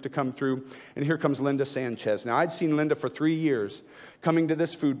next group to come through. And here comes Linda Sanchez. Now, I'd seen Linda for 3 years coming to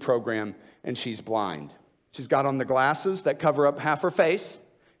this food program, and she's blind. She's got on the glasses that cover up half her face.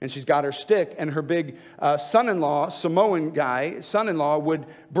 And she's got her stick, and her big son-in-law, Samoan guy, son-in-law, would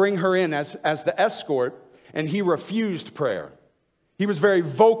bring her in as the escort, and he refused prayer. He was very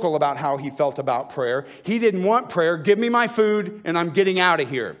vocal about how he felt about prayer. He didn't want prayer. Give me my food, and I'm getting out of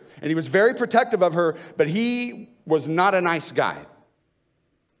here. And he was very protective of her, but he was not a nice guy.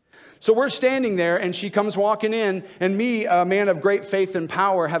 So we're standing there, and she comes walking in, and me, a man of great faith and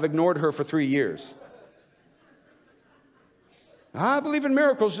power, have ignored her for 3 years. I believe in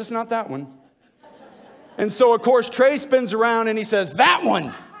miracles, just not that one. And so, of course, Trey spins around and he says, that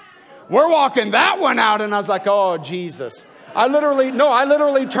one. We're walking that one out. And I was like, oh, Jesus. I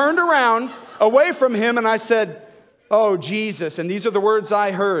literally turned around away from him and I said, oh, Jesus. And these are the words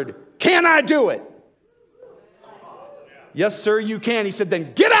I heard. Can I do it? Yes, sir, you can. He said,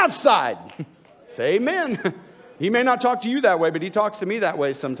 then get outside. Say amen. He may not talk to you that way, but he talks to me that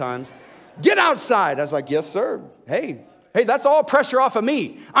way sometimes. Get outside. I was like, yes, sir. Hey, that's all pressure off of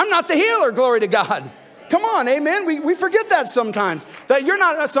me. I'm not the healer, glory to God. Come on, amen. We forget that sometimes, that you're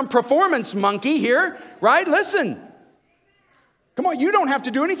not some performance monkey here, right? Listen. Come on, you don't have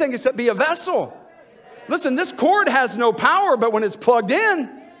to do anything except be a vessel. Listen, this cord has no power, but when it's plugged in,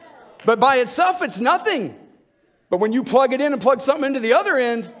 but by itself, it's nothing. But when you plug it in and plug something into the other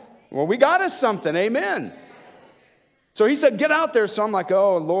end, well, we got us something, amen. So he said, get out there. So I'm like,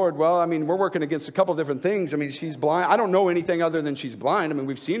 oh, Lord, well, I mean, we're working against a couple different things. I mean, she's blind. I don't know anything other than she's blind. I mean,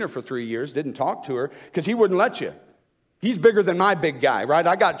 we've seen her for 3 years, didn't talk to her because he wouldn't let you. He's bigger than my big guy, right?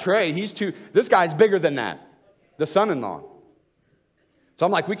 I got Trey. This guy's bigger than that, the son-in-law. So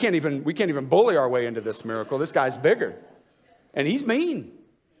I'm like, we can't even bully our way into this miracle. This guy's bigger. And he's mean.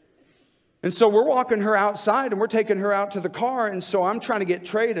 And so we're walking her outside, and we're taking her out to the car. And so I'm trying to get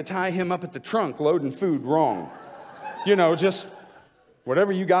Trey to tie him up at the trunk, loading food wrong. You know, just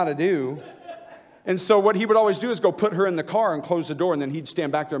whatever you got to do. And so what he would always do is go put her in the car and close the door, and then he'd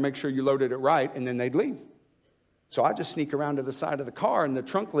stand back there and make sure you loaded it right, and then they'd leave. So I just sneak around to the side of the car, and the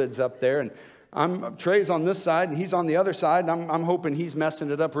trunk lid's up there, and Trey's on this side, and he's on the other side, and I'm hoping he's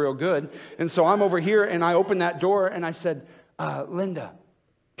messing it up real good. And so I'm over here, and I open that door, and I said, Linda,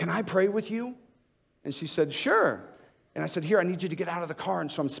 can I pray with you? And she said, sure. And I said, here, I need you to get out of the car.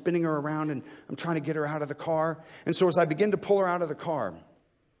 And so I'm spinning her around, and I'm trying to get her out of the car. And so as I begin to pull her out of the car,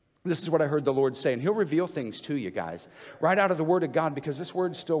 this is what I heard the Lord say. And he'll reveal things to you guys right out of the Word of God, because this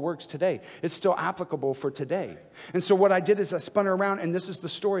Word still works today. It's still applicable for today. And so what I did is I spun her around, and this is the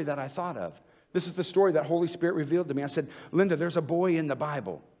story that I thought of. This is the story that Holy Spirit revealed to me. I said, Linda, there's a boy in the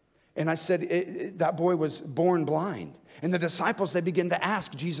Bible, And I said, that boy was born blind. And the disciples, they begin to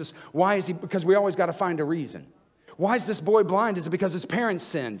ask Jesus, why is he? Because we always got to find a reason. Why is this boy blind? Is it because his parents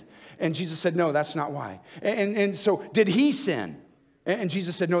sinned? And Jesus said, no, that's not why. And so did he sin? And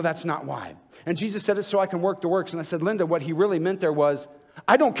Jesus said, no, that's not why. And Jesus said, it's so I can work the works. And I said, Linda, what he really meant there was,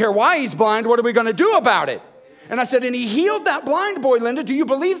 I don't care why he's blind. What are we going to do about it? And I said, and he healed that blind boy, Linda. Do you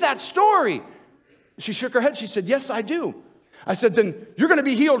believe that story? She shook her head. She said, yes, I do. I said, then you're going to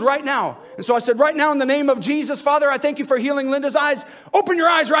be healed right now. And so I said, right now in the name of Jesus, Father, I thank you for healing Linda's eyes. Open your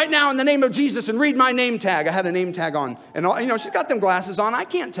eyes right now in the name of Jesus and read my name tag. I had a name tag on. And she's got them glasses on. I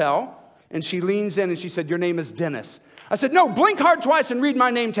can't tell. And she leans in and she said, your name is Dennis. I said, no, blink hard twice and read my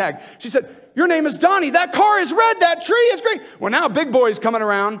name tag. She said, your name is Donnie. That car is red. That tree is green. Well, now big boy's coming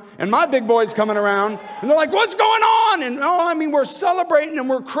around and my big boy's coming around. And they're like, what's going on? And we're celebrating and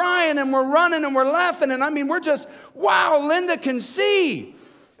we're crying and we're running and we're laughing. And we're just, wow, Linda can see.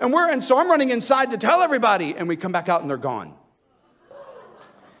 And so I'm running inside to tell everybody. And we come back out and they're gone.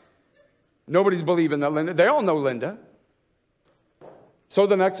 Nobody's believing that Linda. They all know Linda. So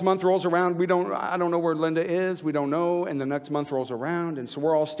the next month rolls around. I don't know where Linda is. We don't know. And the next month rolls around. And so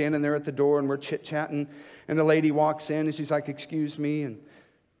we're all standing there at the door and we're chit-chatting. And the lady walks in and she's like, excuse me. And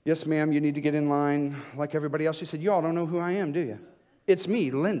yes, ma'am, you need to get in line like everybody else. She said, you all don't know who I am, do you? It's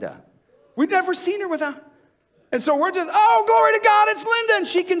me, Linda. We'd never seen her without. And so we're just, oh, glory to God, it's Linda. And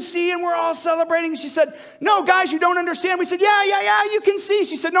she can see and we're all celebrating. She said, no, guys, you don't understand. We said, yeah, you can see.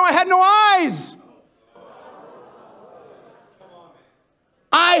 She said, no, I had no eyes.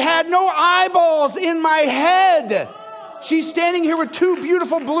 I had no eyeballs in my head. She's standing here with two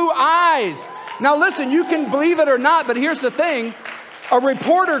beautiful blue eyes. Now listen, you can believe it or not, but here's the thing. A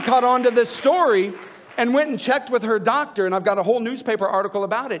reporter caught on to this story and went and checked with her doctor, and I've got a whole newspaper article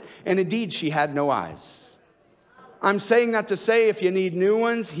about it. And indeed, she had no eyes. I'm saying that to say if you need new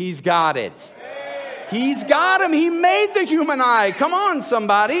ones, he's got it. He's got them. He made the human eye. Come on,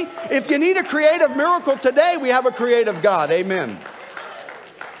 somebody. If you need a creative miracle today, we have a creative God. Amen.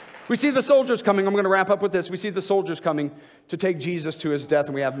 We see the soldiers coming. I'm going to wrap up with this. We see the soldiers coming to take Jesus to his death,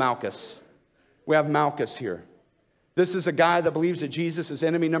 and we have Malchus. We have Malchus here. This is a guy that believes that Jesus is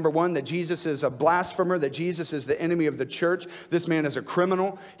enemy number one, that Jesus is a blasphemer, that Jesus is the enemy of the church. This man is a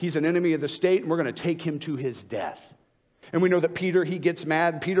criminal. He's an enemy of the state, and we're going to take him to his death. And we know that Peter, he gets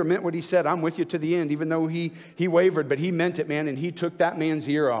mad. Peter meant what he said. I'm with you to the end, even though he wavered, but he meant it, man, and he took that man's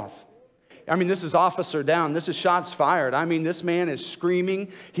ear off. This is officer down. This is shots fired. This man is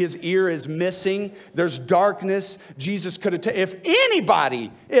screaming. His ear is missing. There's darkness. Jesus could have if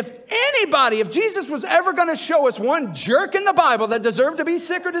Jesus was ever going to show us one jerk in the Bible that deserved to be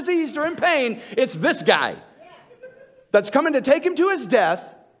sick or diseased or in pain, it's this guy that's coming to take him to his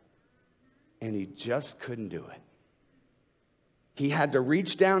death, and he just couldn't do it. He had to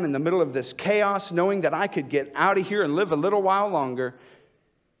reach down in the middle of this chaos, knowing that I could get out of here and live a little while longer.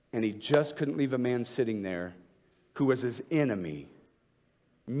 And he just couldn't leave a man sitting there who was his enemy,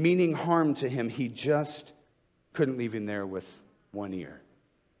 meaning harm to him. He just couldn't leave him there with one ear.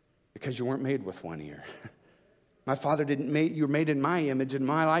 Because you weren't made with one ear. My Father didn't make you. Were made in my image and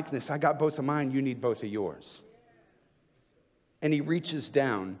my likeness. I got both of mine. You need both of yours. And he reaches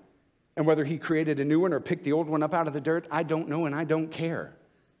down. And whether he created a new one or picked the old one up out of the dirt, I don't know and I don't care.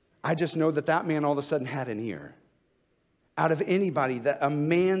 I just know that man all of a sudden had an ear. Out of anybody, that a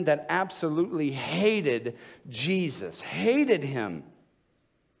man that absolutely hated Jesus, hated him,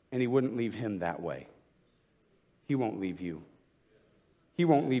 and he wouldn't leave him that way. He won't leave you. He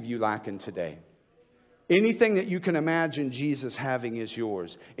won't leave you lacking today. Anything that you can imagine Jesus having is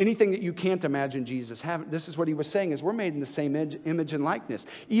yours. Anything that you can't imagine Jesus having, this is what he was saying, is we're made in the same image and likeness.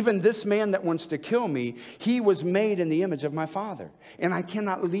 Even this man that wants to kill me, he was made in the image of my Father. And I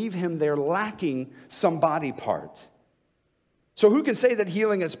cannot leave him there lacking some body part. So who can say that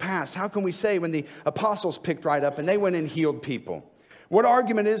healing is past? How can we say when the apostles picked right up and they went and healed people? What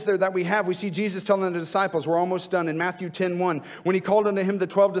argument is there that we have? We see Jesus telling the disciples, we're almost done, in Matthew 10:1. When he called unto him the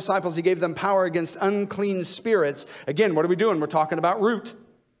 12 disciples, he gave them power against unclean spirits. Again, what are we doing? We're talking about root.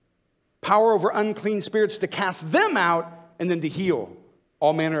 Power over unclean spirits to cast them out and then to heal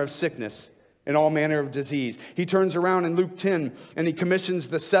all manner of sickness and all manner of disease. He turns around in Luke 10 and he commissions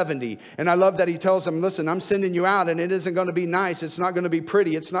the 70. And I love that he tells them, listen, I'm sending you out and it isn't going to be nice. It's not going to be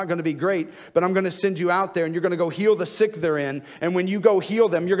pretty. It's not going to be great. But I'm going to send you out there and you're going to go heal the sick therein. And when you go heal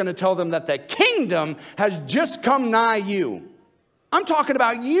them, you're going to tell them that the kingdom has just come nigh you. I'm talking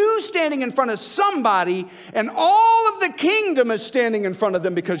about you standing in front of somebody and all of the kingdom is standing in front of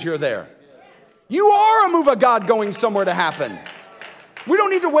them because you're there. You are a move of God going somewhere to happen. We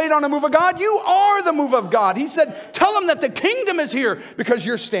don't need to wait on a move of God. You are the move of God. He said, tell tell them that the kingdom is here because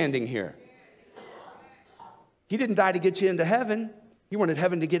you're standing here. He didn't die to get you into heaven. He wanted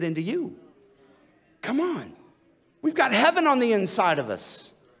heaven to get into you. Come on. We've got heaven on the inside of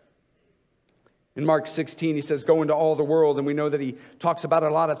us. In Mark 16, he says, go into all the world. And we know that he talks about a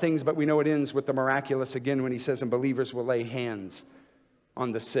lot of things, but we know it ends with the miraculous again when he says, and believers will lay hands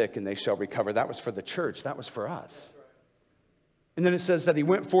on the sick and they shall recover. That was for the church. That was for us. And then it says that he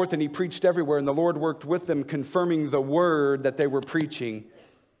went forth and he preached everywhere, and the Lord worked with them, confirming the word that they were preaching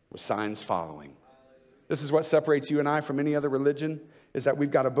with signs following. This is what separates you and I from any other religion, is that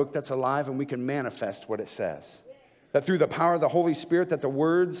we've got a book that's alive and we can manifest what it says. That through the power of the Holy Spirit, that the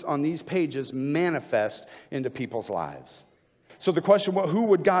words on these pages manifest into people's lives. So the question, who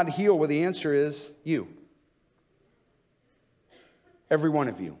would God heal? Well, the answer is you. Every one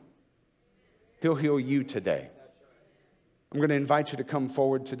of you. He'll heal you today. I'm going to invite you to come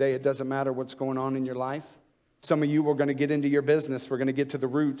forward today. It doesn't matter what's going on in your life. Some of you are going to get into your business. We're going to get to the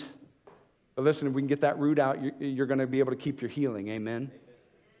root. But listen, if we can get that root out, you're going to be able to keep your healing. Amen?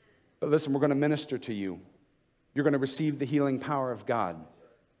 But listen, we're going to minister to you. You're going to receive the healing power of God.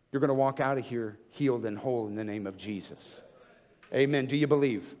 You're going to walk out of here healed and whole in the name of Jesus. Amen. Do you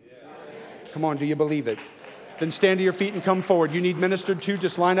believe? Come on, do you believe it? Then stand to your feet and come forward. You need ministered to,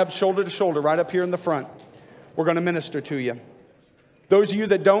 just line up shoulder to shoulder right up here in the front. We're going to minister to you. Those of you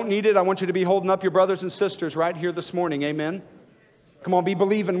that don't need it, I want you to be holding up your brothers and sisters right here this morning. Amen. Come on, be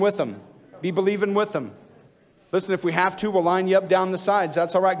believing with them. Be believing with them. Listen, if we have to, we'll line you up down the sides.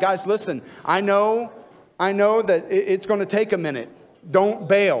 That's all right. Guys, listen, I know that it's going to take a minute. Don't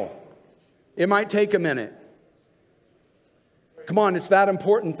bail. It might take a minute. Come on, it's that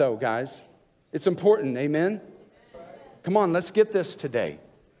important though, guys. It's important, amen? Come on, let's get this today.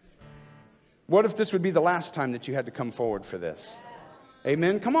 What if this would be the last time that you had to come forward for this?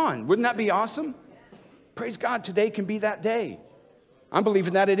 Amen? Come on, wouldn't that be awesome? Praise God, today can be that day. I'm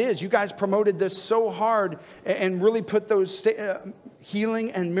believing that it is. You guys promoted this so hard and really put those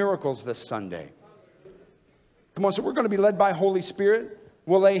healing and miracles this Sunday. Come on, so we're going to be led by Holy Spirit.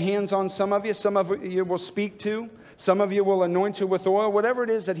 We'll lay hands on some of you. Some of you will speak to. Some of you will anoint you with oil. Whatever it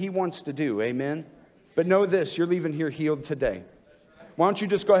is that he wants to do. Amen. But know this, you're leaving here healed today. Why don't you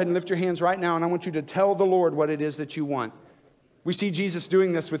just go ahead and lift your hands right now, and I want you to tell the Lord what it is that you want. We see Jesus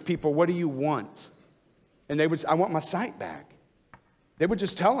doing this with people. What do you want? And they would say, I want my sight back. They would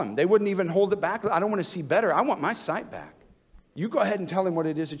just tell him. They wouldn't even hold it back. I don't want to see better. I want my sight back. You go ahead and tell him what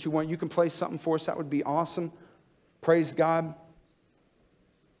it is that you want. You can play something for us. That would be awesome. Praise God.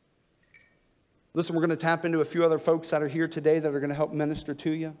 Listen, we're going to tap into a few other folks that are here today that are going to help minister to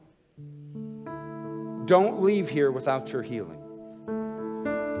you. Don't leave here without your healing.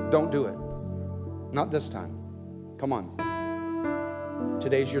 Don't do it. Not this time. Come on.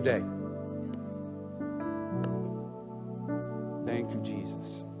 Today's your day. Thank you, Jesus.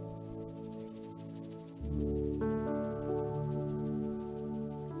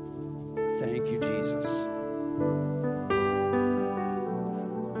 Thank you, Jesus.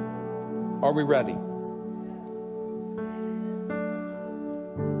 Are we ready?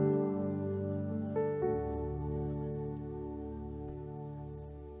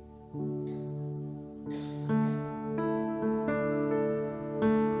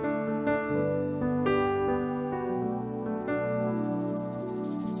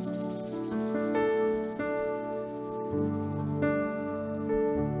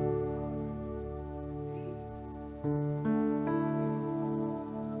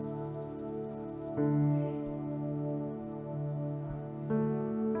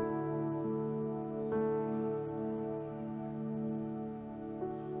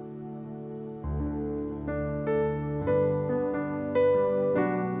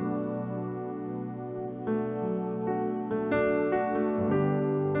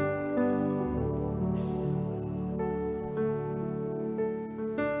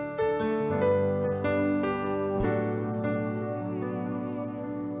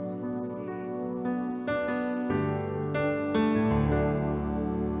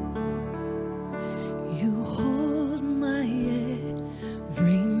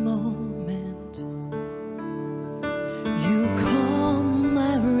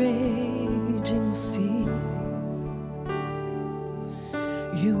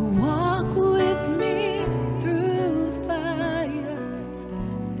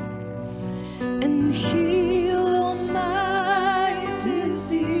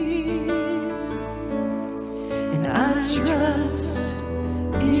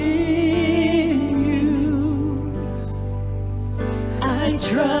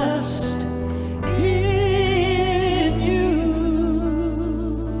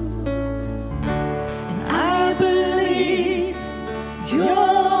 I believe.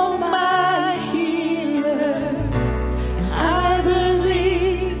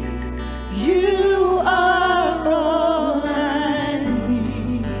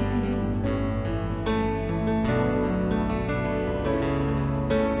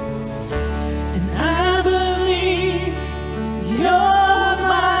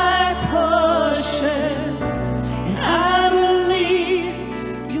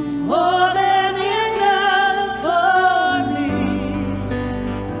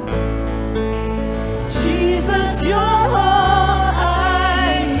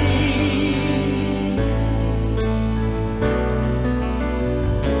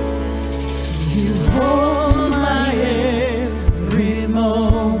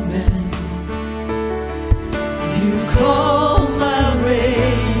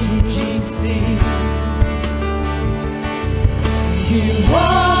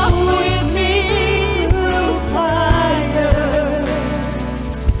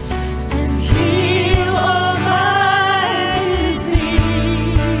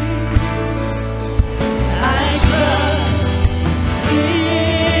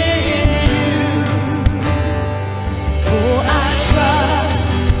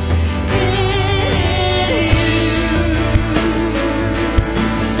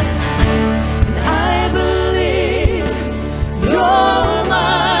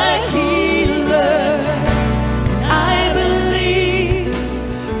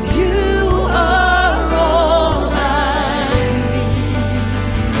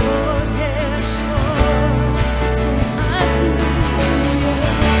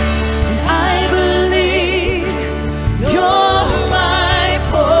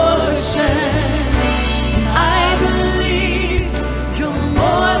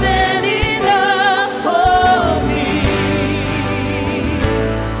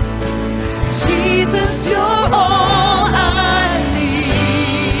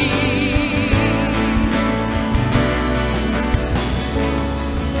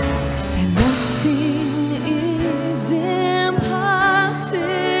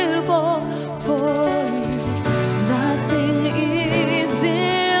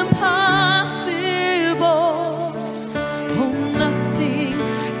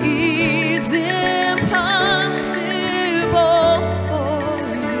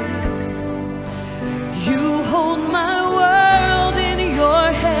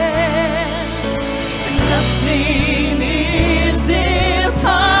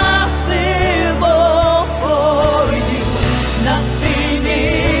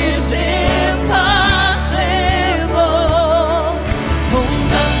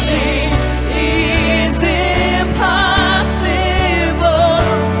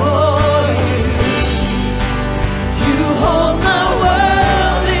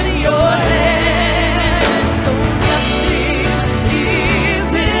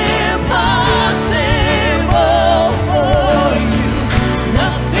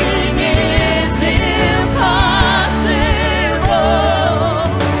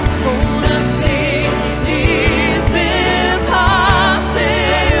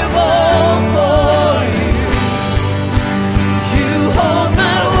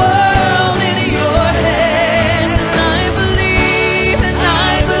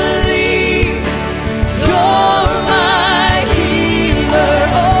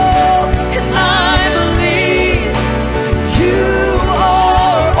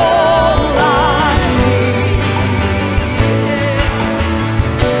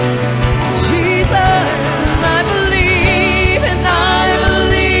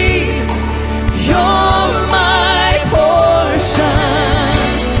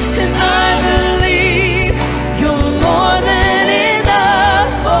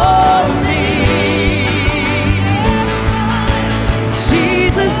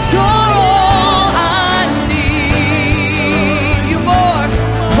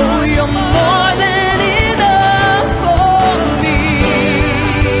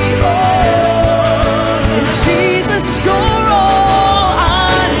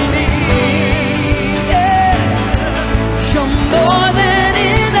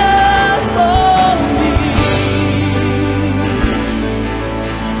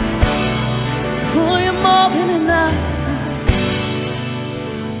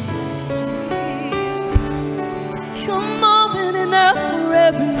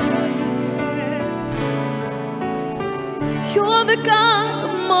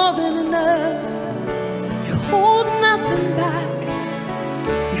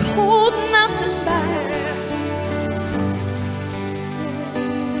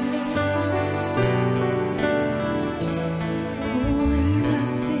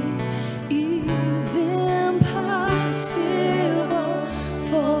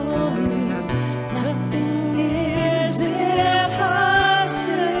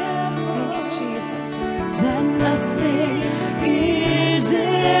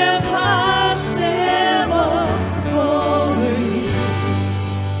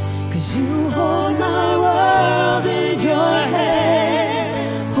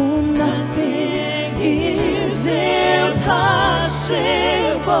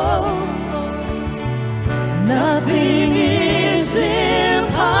 Nothing is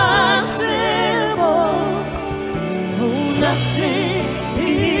impossible. Oh, nothing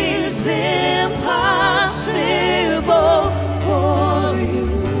is impossible for you.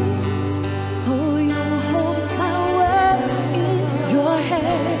 Oh, you hold my world in your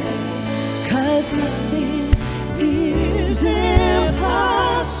hands, 'cause nothing is impossible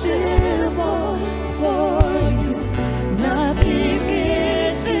for you. Nothing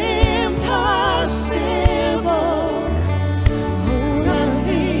is impossible. Oh,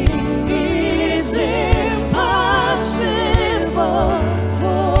 nothing is impossible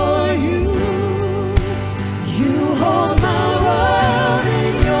for you. You hold my world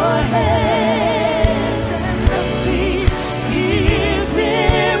in your hands, and nothing is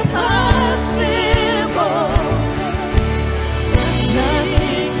impossible.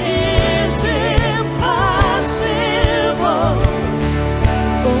 Nothing is impossible.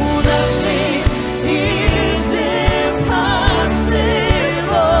 Oh, nothing is impossible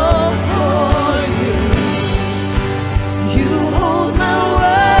for you. You hold my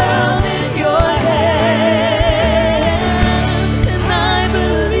world in your hands, and I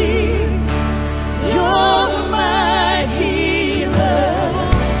believe you're my healer,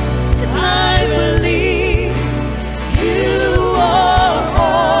 and I believe you are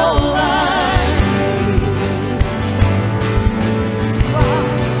all I need.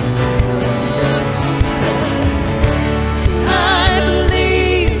 I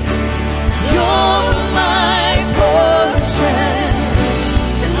believe you're my portion,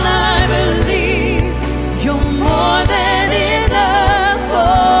 and I believe you're more than enough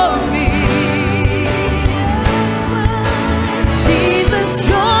for me. Jesus,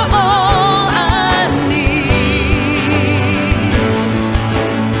 you're all I need.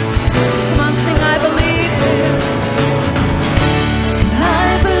 Come on, sing, I believe. I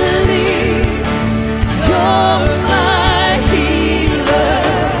believe you're my healer,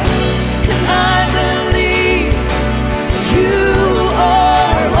 and I believe you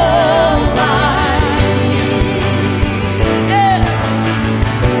are all I need. Yes,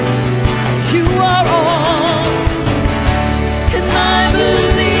 you are all, and I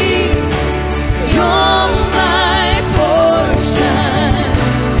believe you're my portion,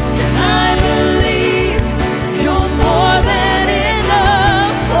 and I believe you're more than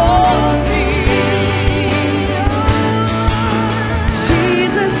enough for me.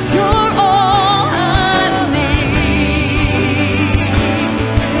 Jesus, you're all I need.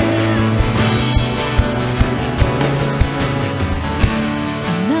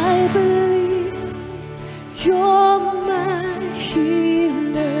 And I believe you're my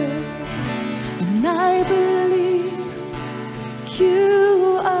healer, and I believe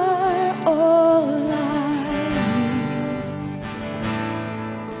you are all I need.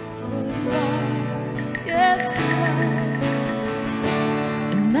 Oh, you are. Yes, you are.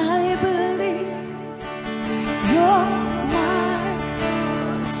 And I believe you're mine.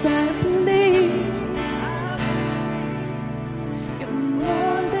 Yes, I believe you're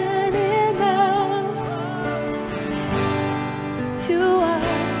more than enough. You are.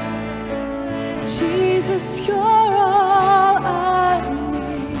 Jesus, you're all I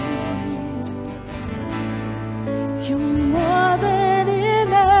need. You're more than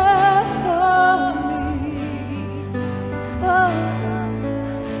enough for me. Oh,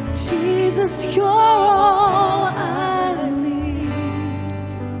 Jesus, you're all I need.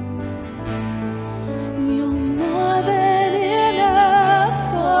 You're more than enough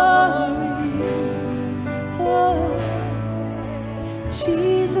for me. Oh,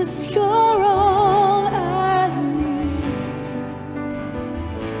 Jesus, you're all I need.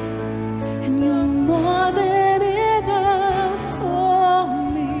 And you're more than enough for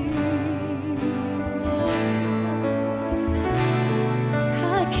me.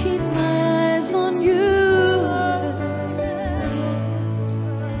 I keep my eyes on you.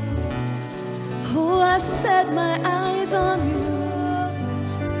 Oh, I set my eyes on you,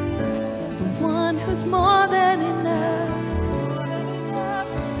 the one who's more than enough.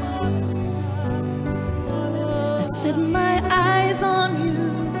 I set my eyes on you,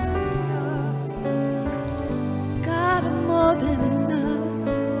 God, I'm more than enough.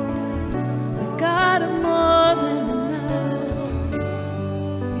 God, I'm more than enough.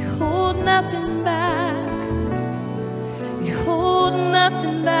 You hold nothing back. You hold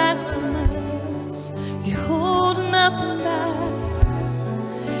nothing back from us. You hold nothing back.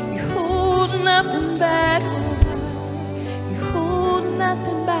 You hold nothing back. You hold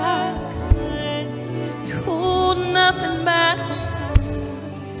nothing back. You hold nothing back.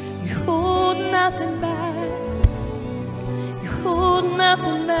 You hold nothing back. You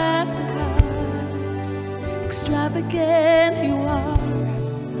extravagant you are,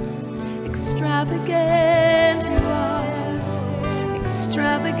 extravagant you are,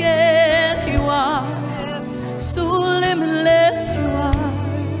 extravagant you are, so limitless you are,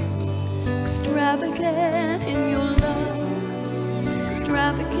 extravagant in your love,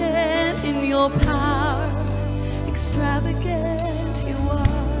 extravagant in your power, extravagant you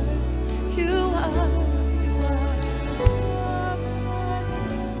are, you are, you are.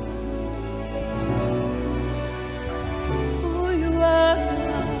 Who you are,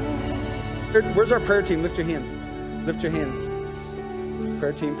 Where's our prayer team? Lift your hands. Lift your hands.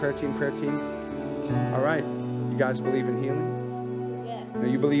 Prayer team, prayer team, prayer team. All right. You guys believe in healing? Yes. Now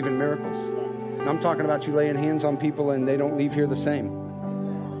you believe in miracles? Yes. And I'm talking about you laying hands on people and they don't leave here the same.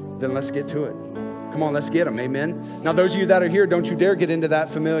 Then let's get to it. Come on, let's get them. Amen. Now, those of you that are here, don't you dare get into that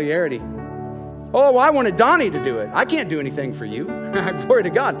familiarity. Oh, well, I wanted Donnie to do it. I can't do anything for you. Glory to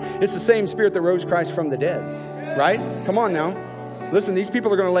God. It's the same spirit that rose Christ from the dead. Right? Come on now. Listen, these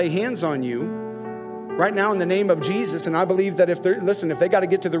people are going to lay hands on you right now in the name of Jesus. And I believe that if they got to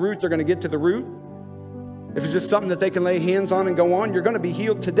get to the root, they're going to get to the root. If it's just something that they can lay hands on and go on, you're going to be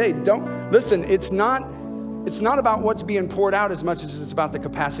healed today. Listen, it's not about what's being poured out as much as it's about the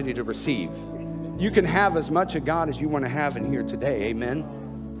capacity to receive. You can have as much of God as you want to have in here today.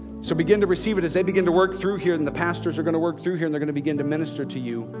 Amen. So begin to receive it as they begin to work through here, and the pastors are going to work through here, and they're going to begin to minister to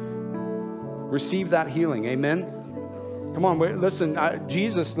you. Receive that healing. Amen. Come on, listen,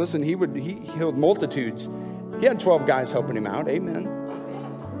 Jesus, listen, he healed multitudes. He had 12 guys helping him out. Amen.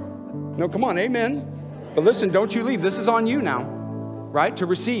 No, come on, amen. But listen, don't you leave. This is on you now, right, to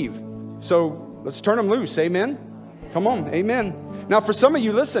receive. So let's turn them loose. Amen. Come on, amen. Now, for some of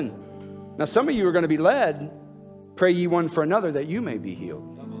you, listen. Now, some of you are going to be led, pray ye one for another that you may be healed.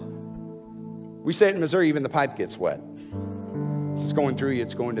 We say it in Missouri, even the pipe gets wet. It's going through you,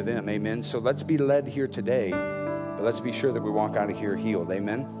 it's going to them. Amen. So let's be led here today. But let's be sure that we walk out of here healed.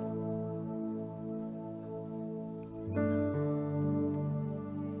 Amen.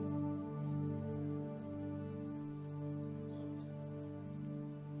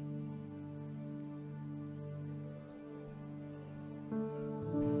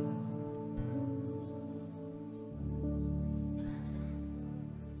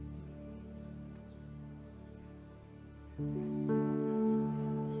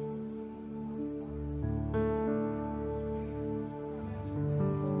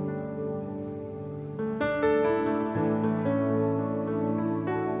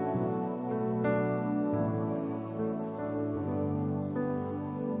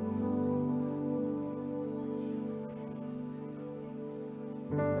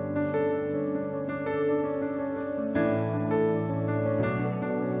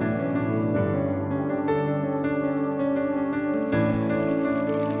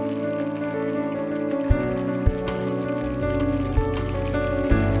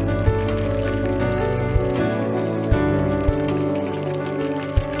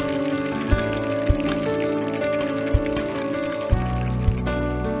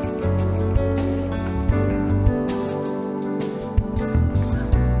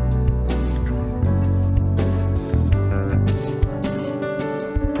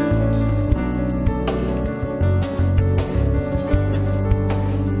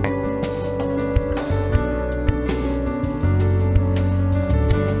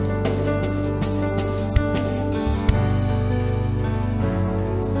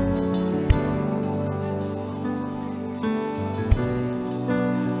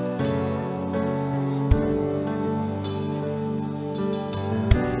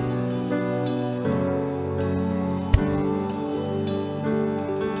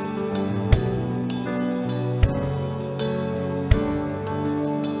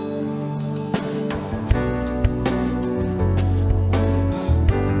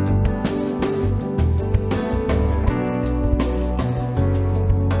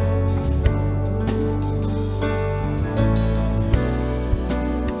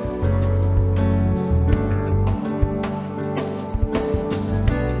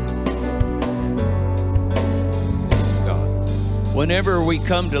 Whenever we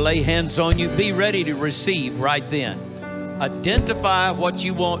come to lay hands on you, be ready to receive right then. Identify what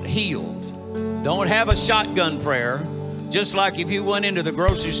you want healed. Don't have a shotgun prayer. Just like if you went into the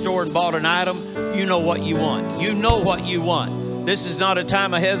grocery store and bought an item, you know what you want. You know what you want. This is not a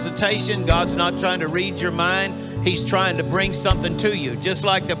time of hesitation. God's not trying to read your mind. He's trying to bring something to you. Just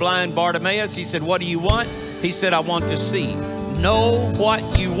like the blind Bartimaeus, he said, what do you want? He said, I want to see. Know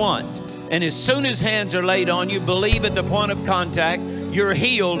what you want. And as soon as hands are laid on you, believe at the point of contact, you're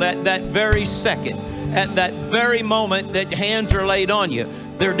healed at that very second, at that very moment that hands are laid on you.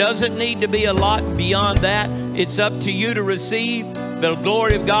 There doesn't need to be a lot beyond that. It's up to you to receive the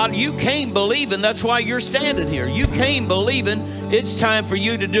glory of God. You came believing. That's why you're standing here. You came believing. It's time for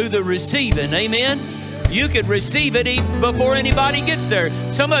you to do the receiving. Amen. You could receive it before anybody gets there.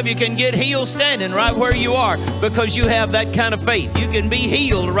 Some of you can get healed standing right where you are because you have that kind of faith. You can be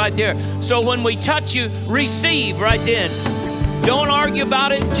healed right there. So when we touch you, receive right then. Don't argue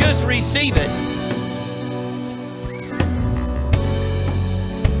about it. Just receive it.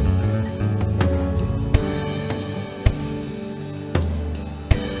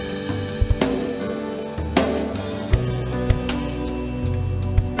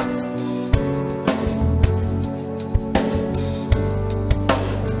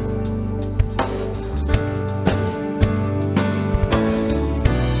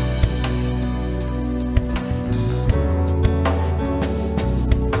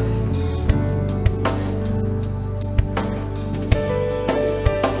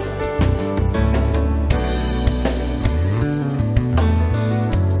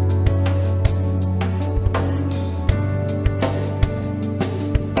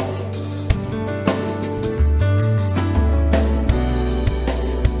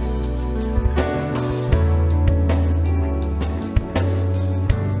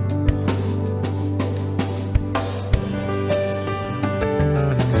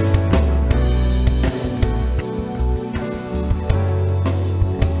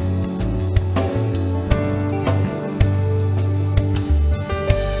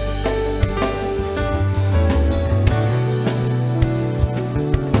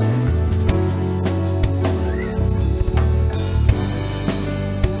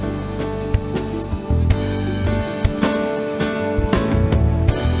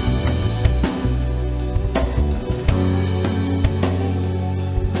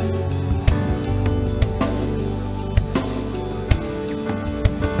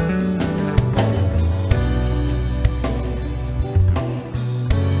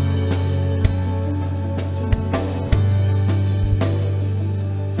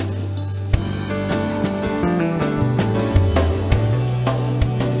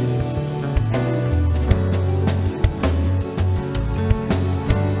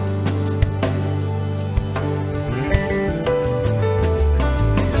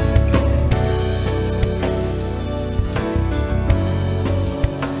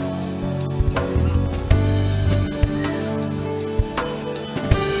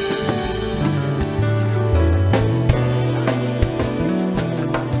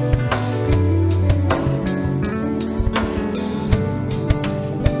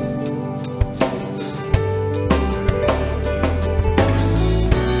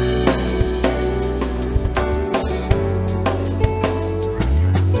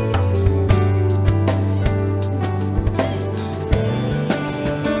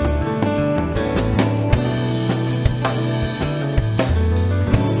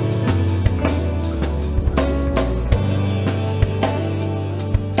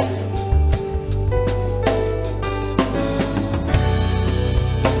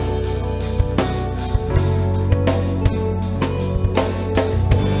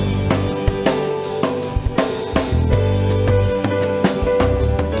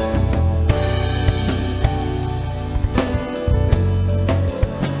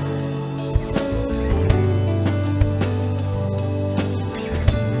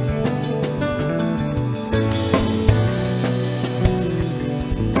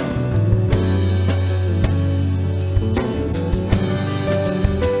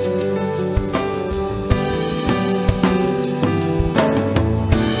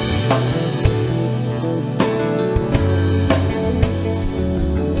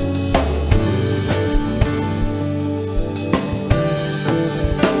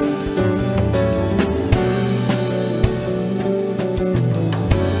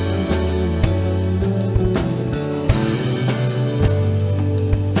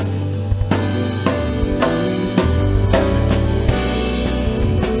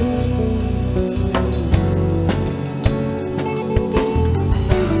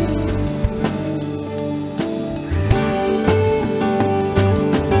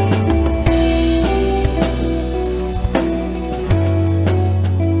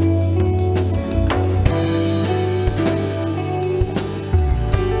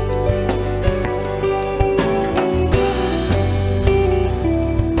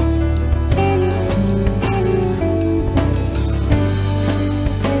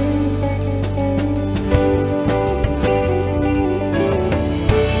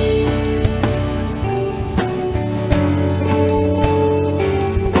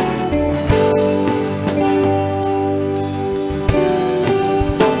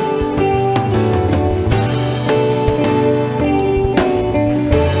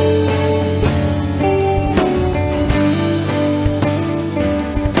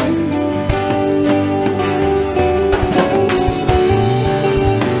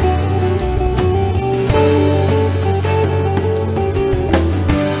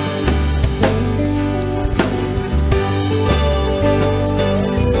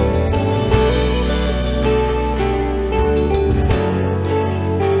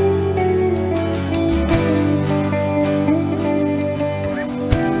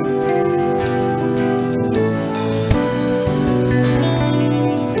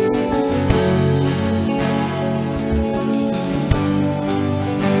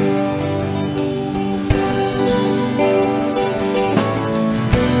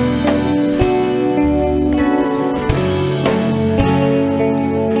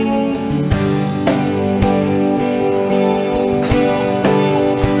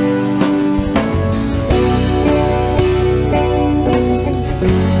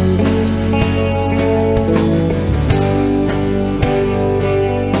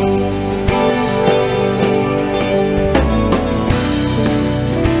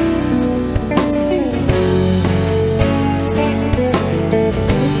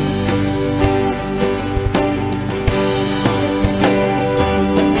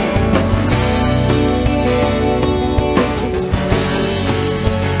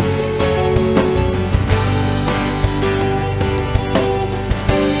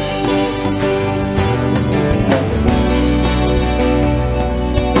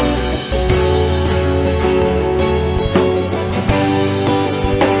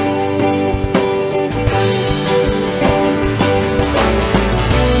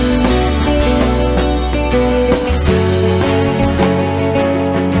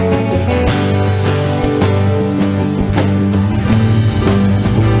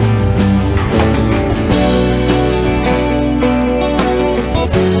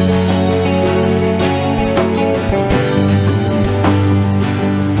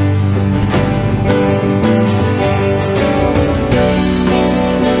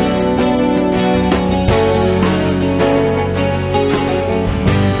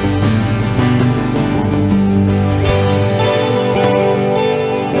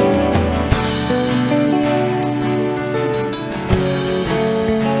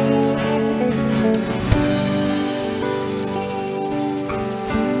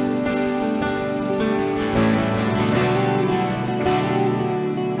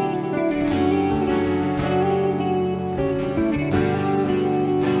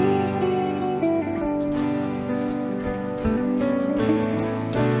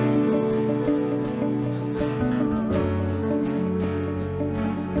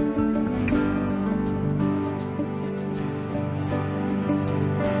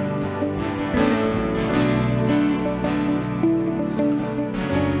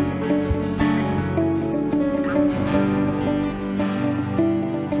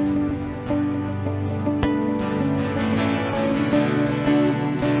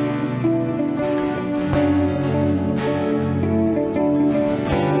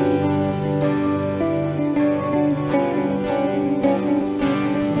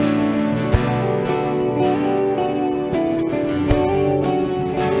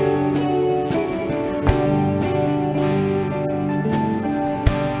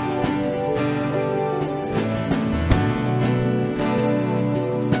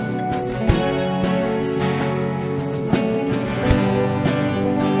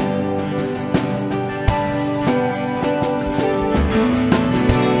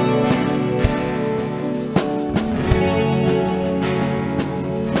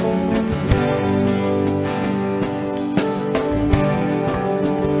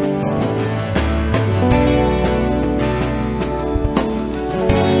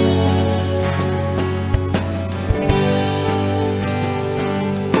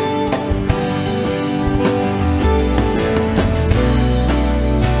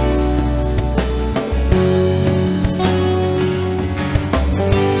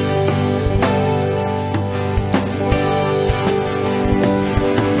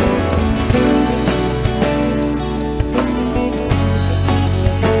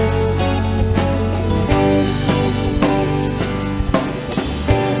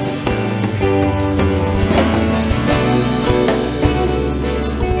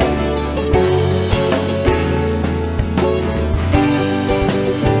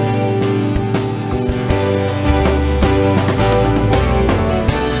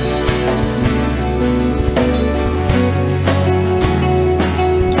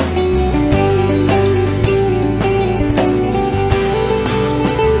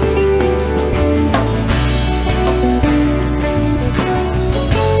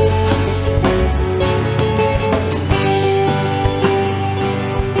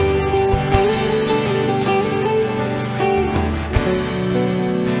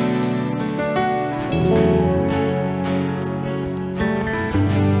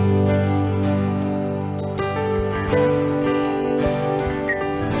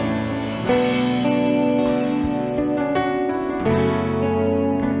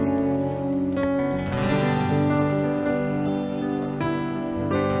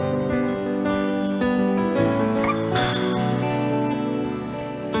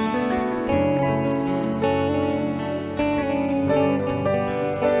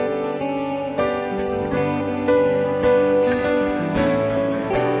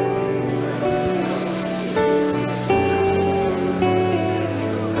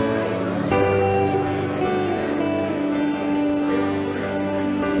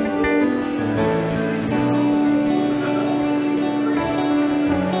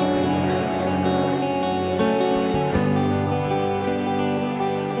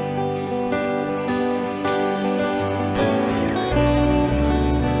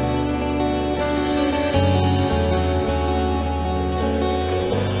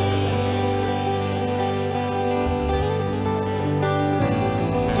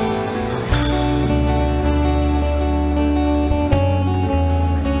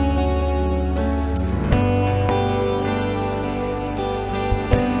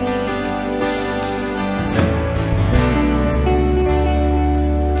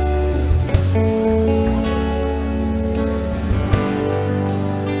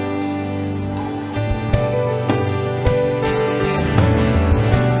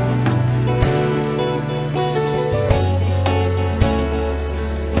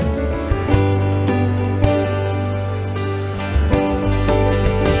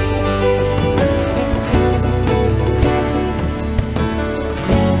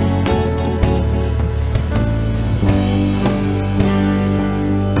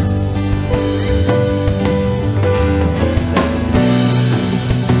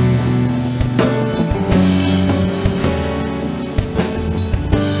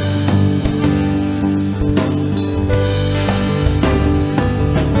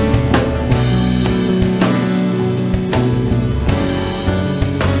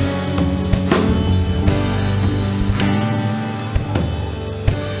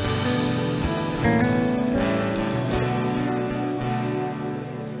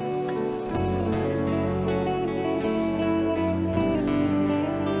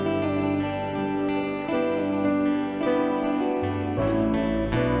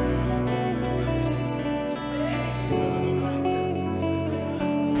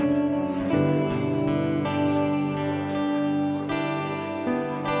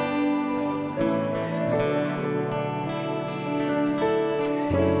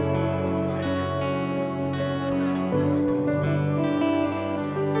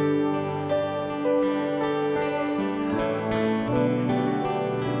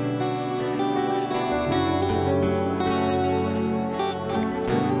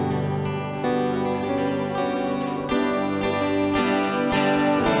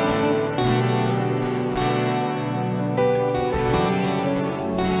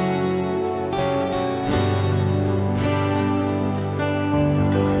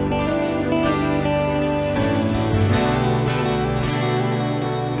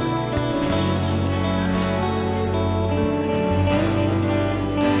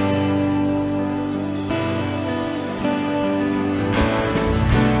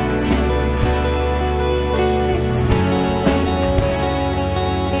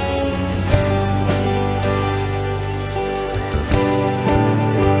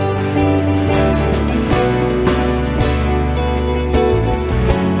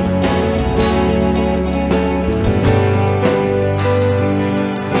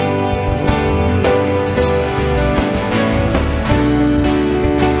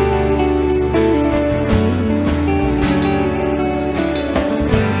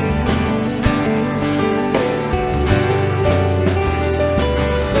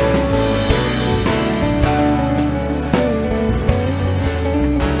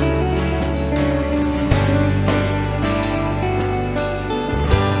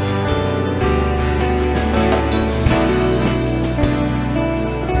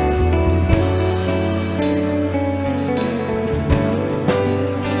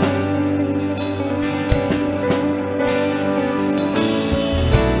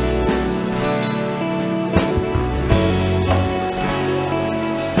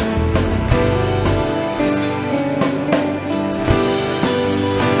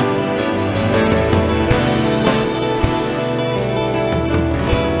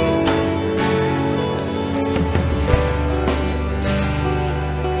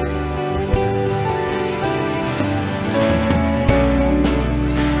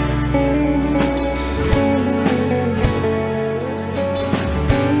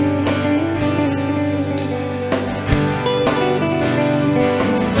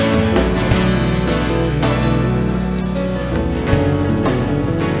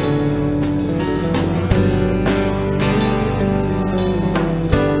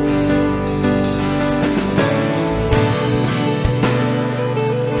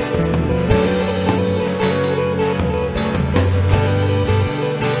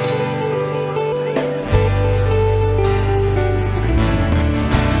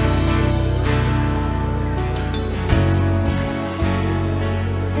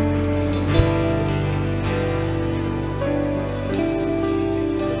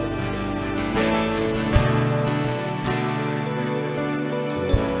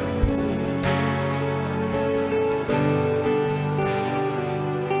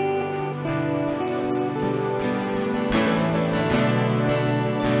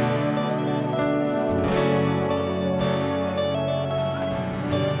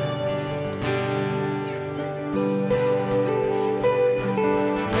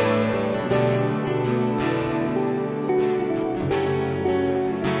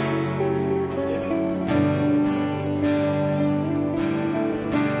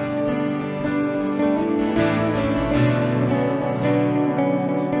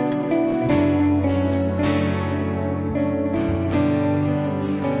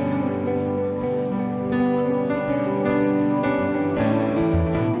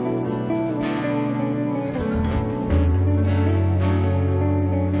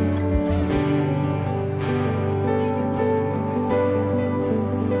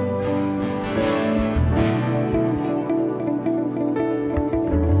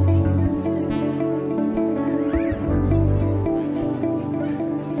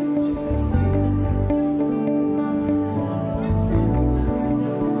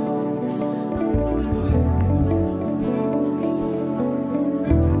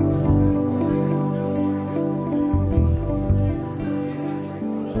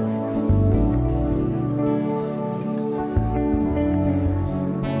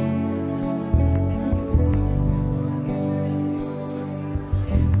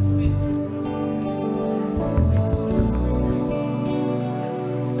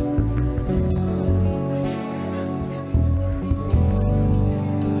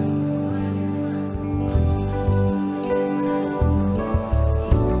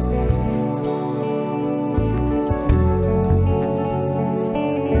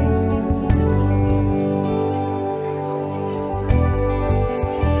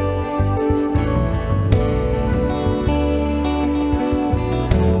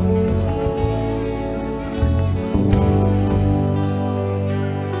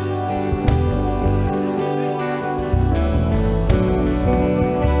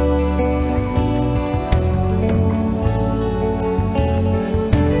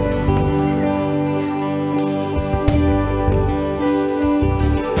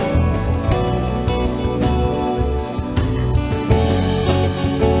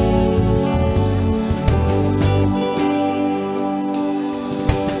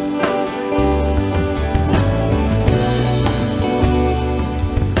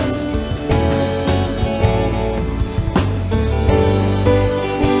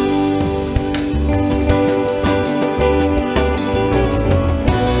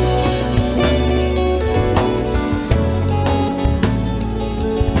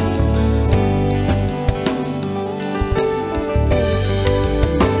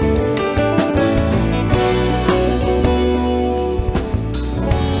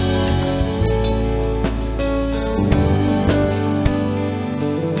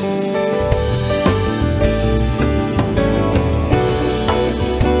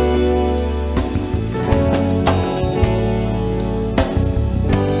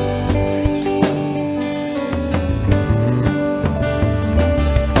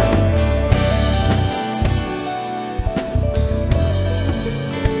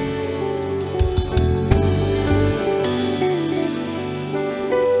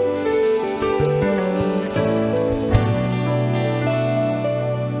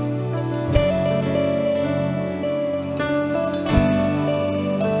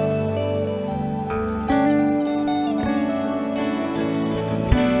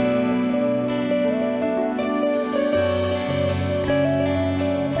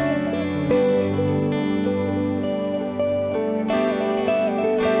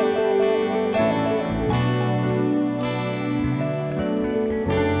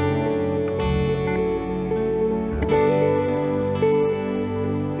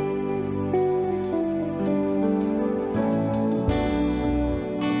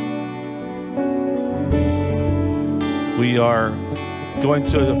 We are going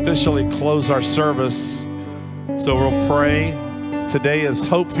to officially close our service. So we'll pray. Today is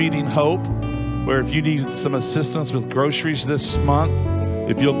Hope Feeding Hope, where if you need some assistance with groceries this month,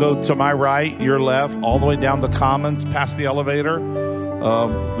 if you'll go to my right, your left, all the way down the Commons, past the elevator,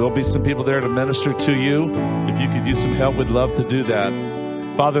 there'll be some people there to minister to you. If you could use some help, we'd love to do that.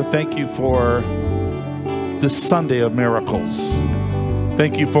 Father, thank you for this Sunday of miracles.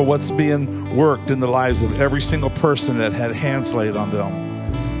 Thank you for what's being worked in the lives of every single person that had hands laid on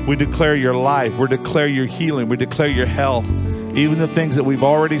them. We declare your life. We declare your healing. We declare your health. Even the things that we've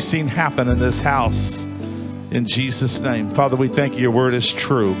already seen happen in this house. In Jesus' name. Father, we thank you. Your word is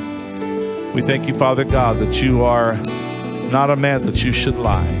true. We thank you, Father God, that you are not a man that you should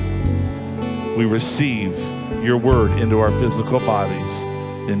lie. We receive your word into our physical bodies.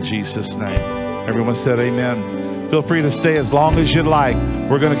 In Jesus' name. Everyone said amen. Feel free to stay as long as you'd like.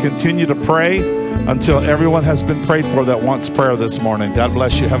 We're going to continue to pray until everyone has been prayed for that wants prayer this morning. God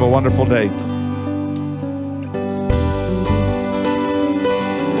bless you. Have a wonderful day.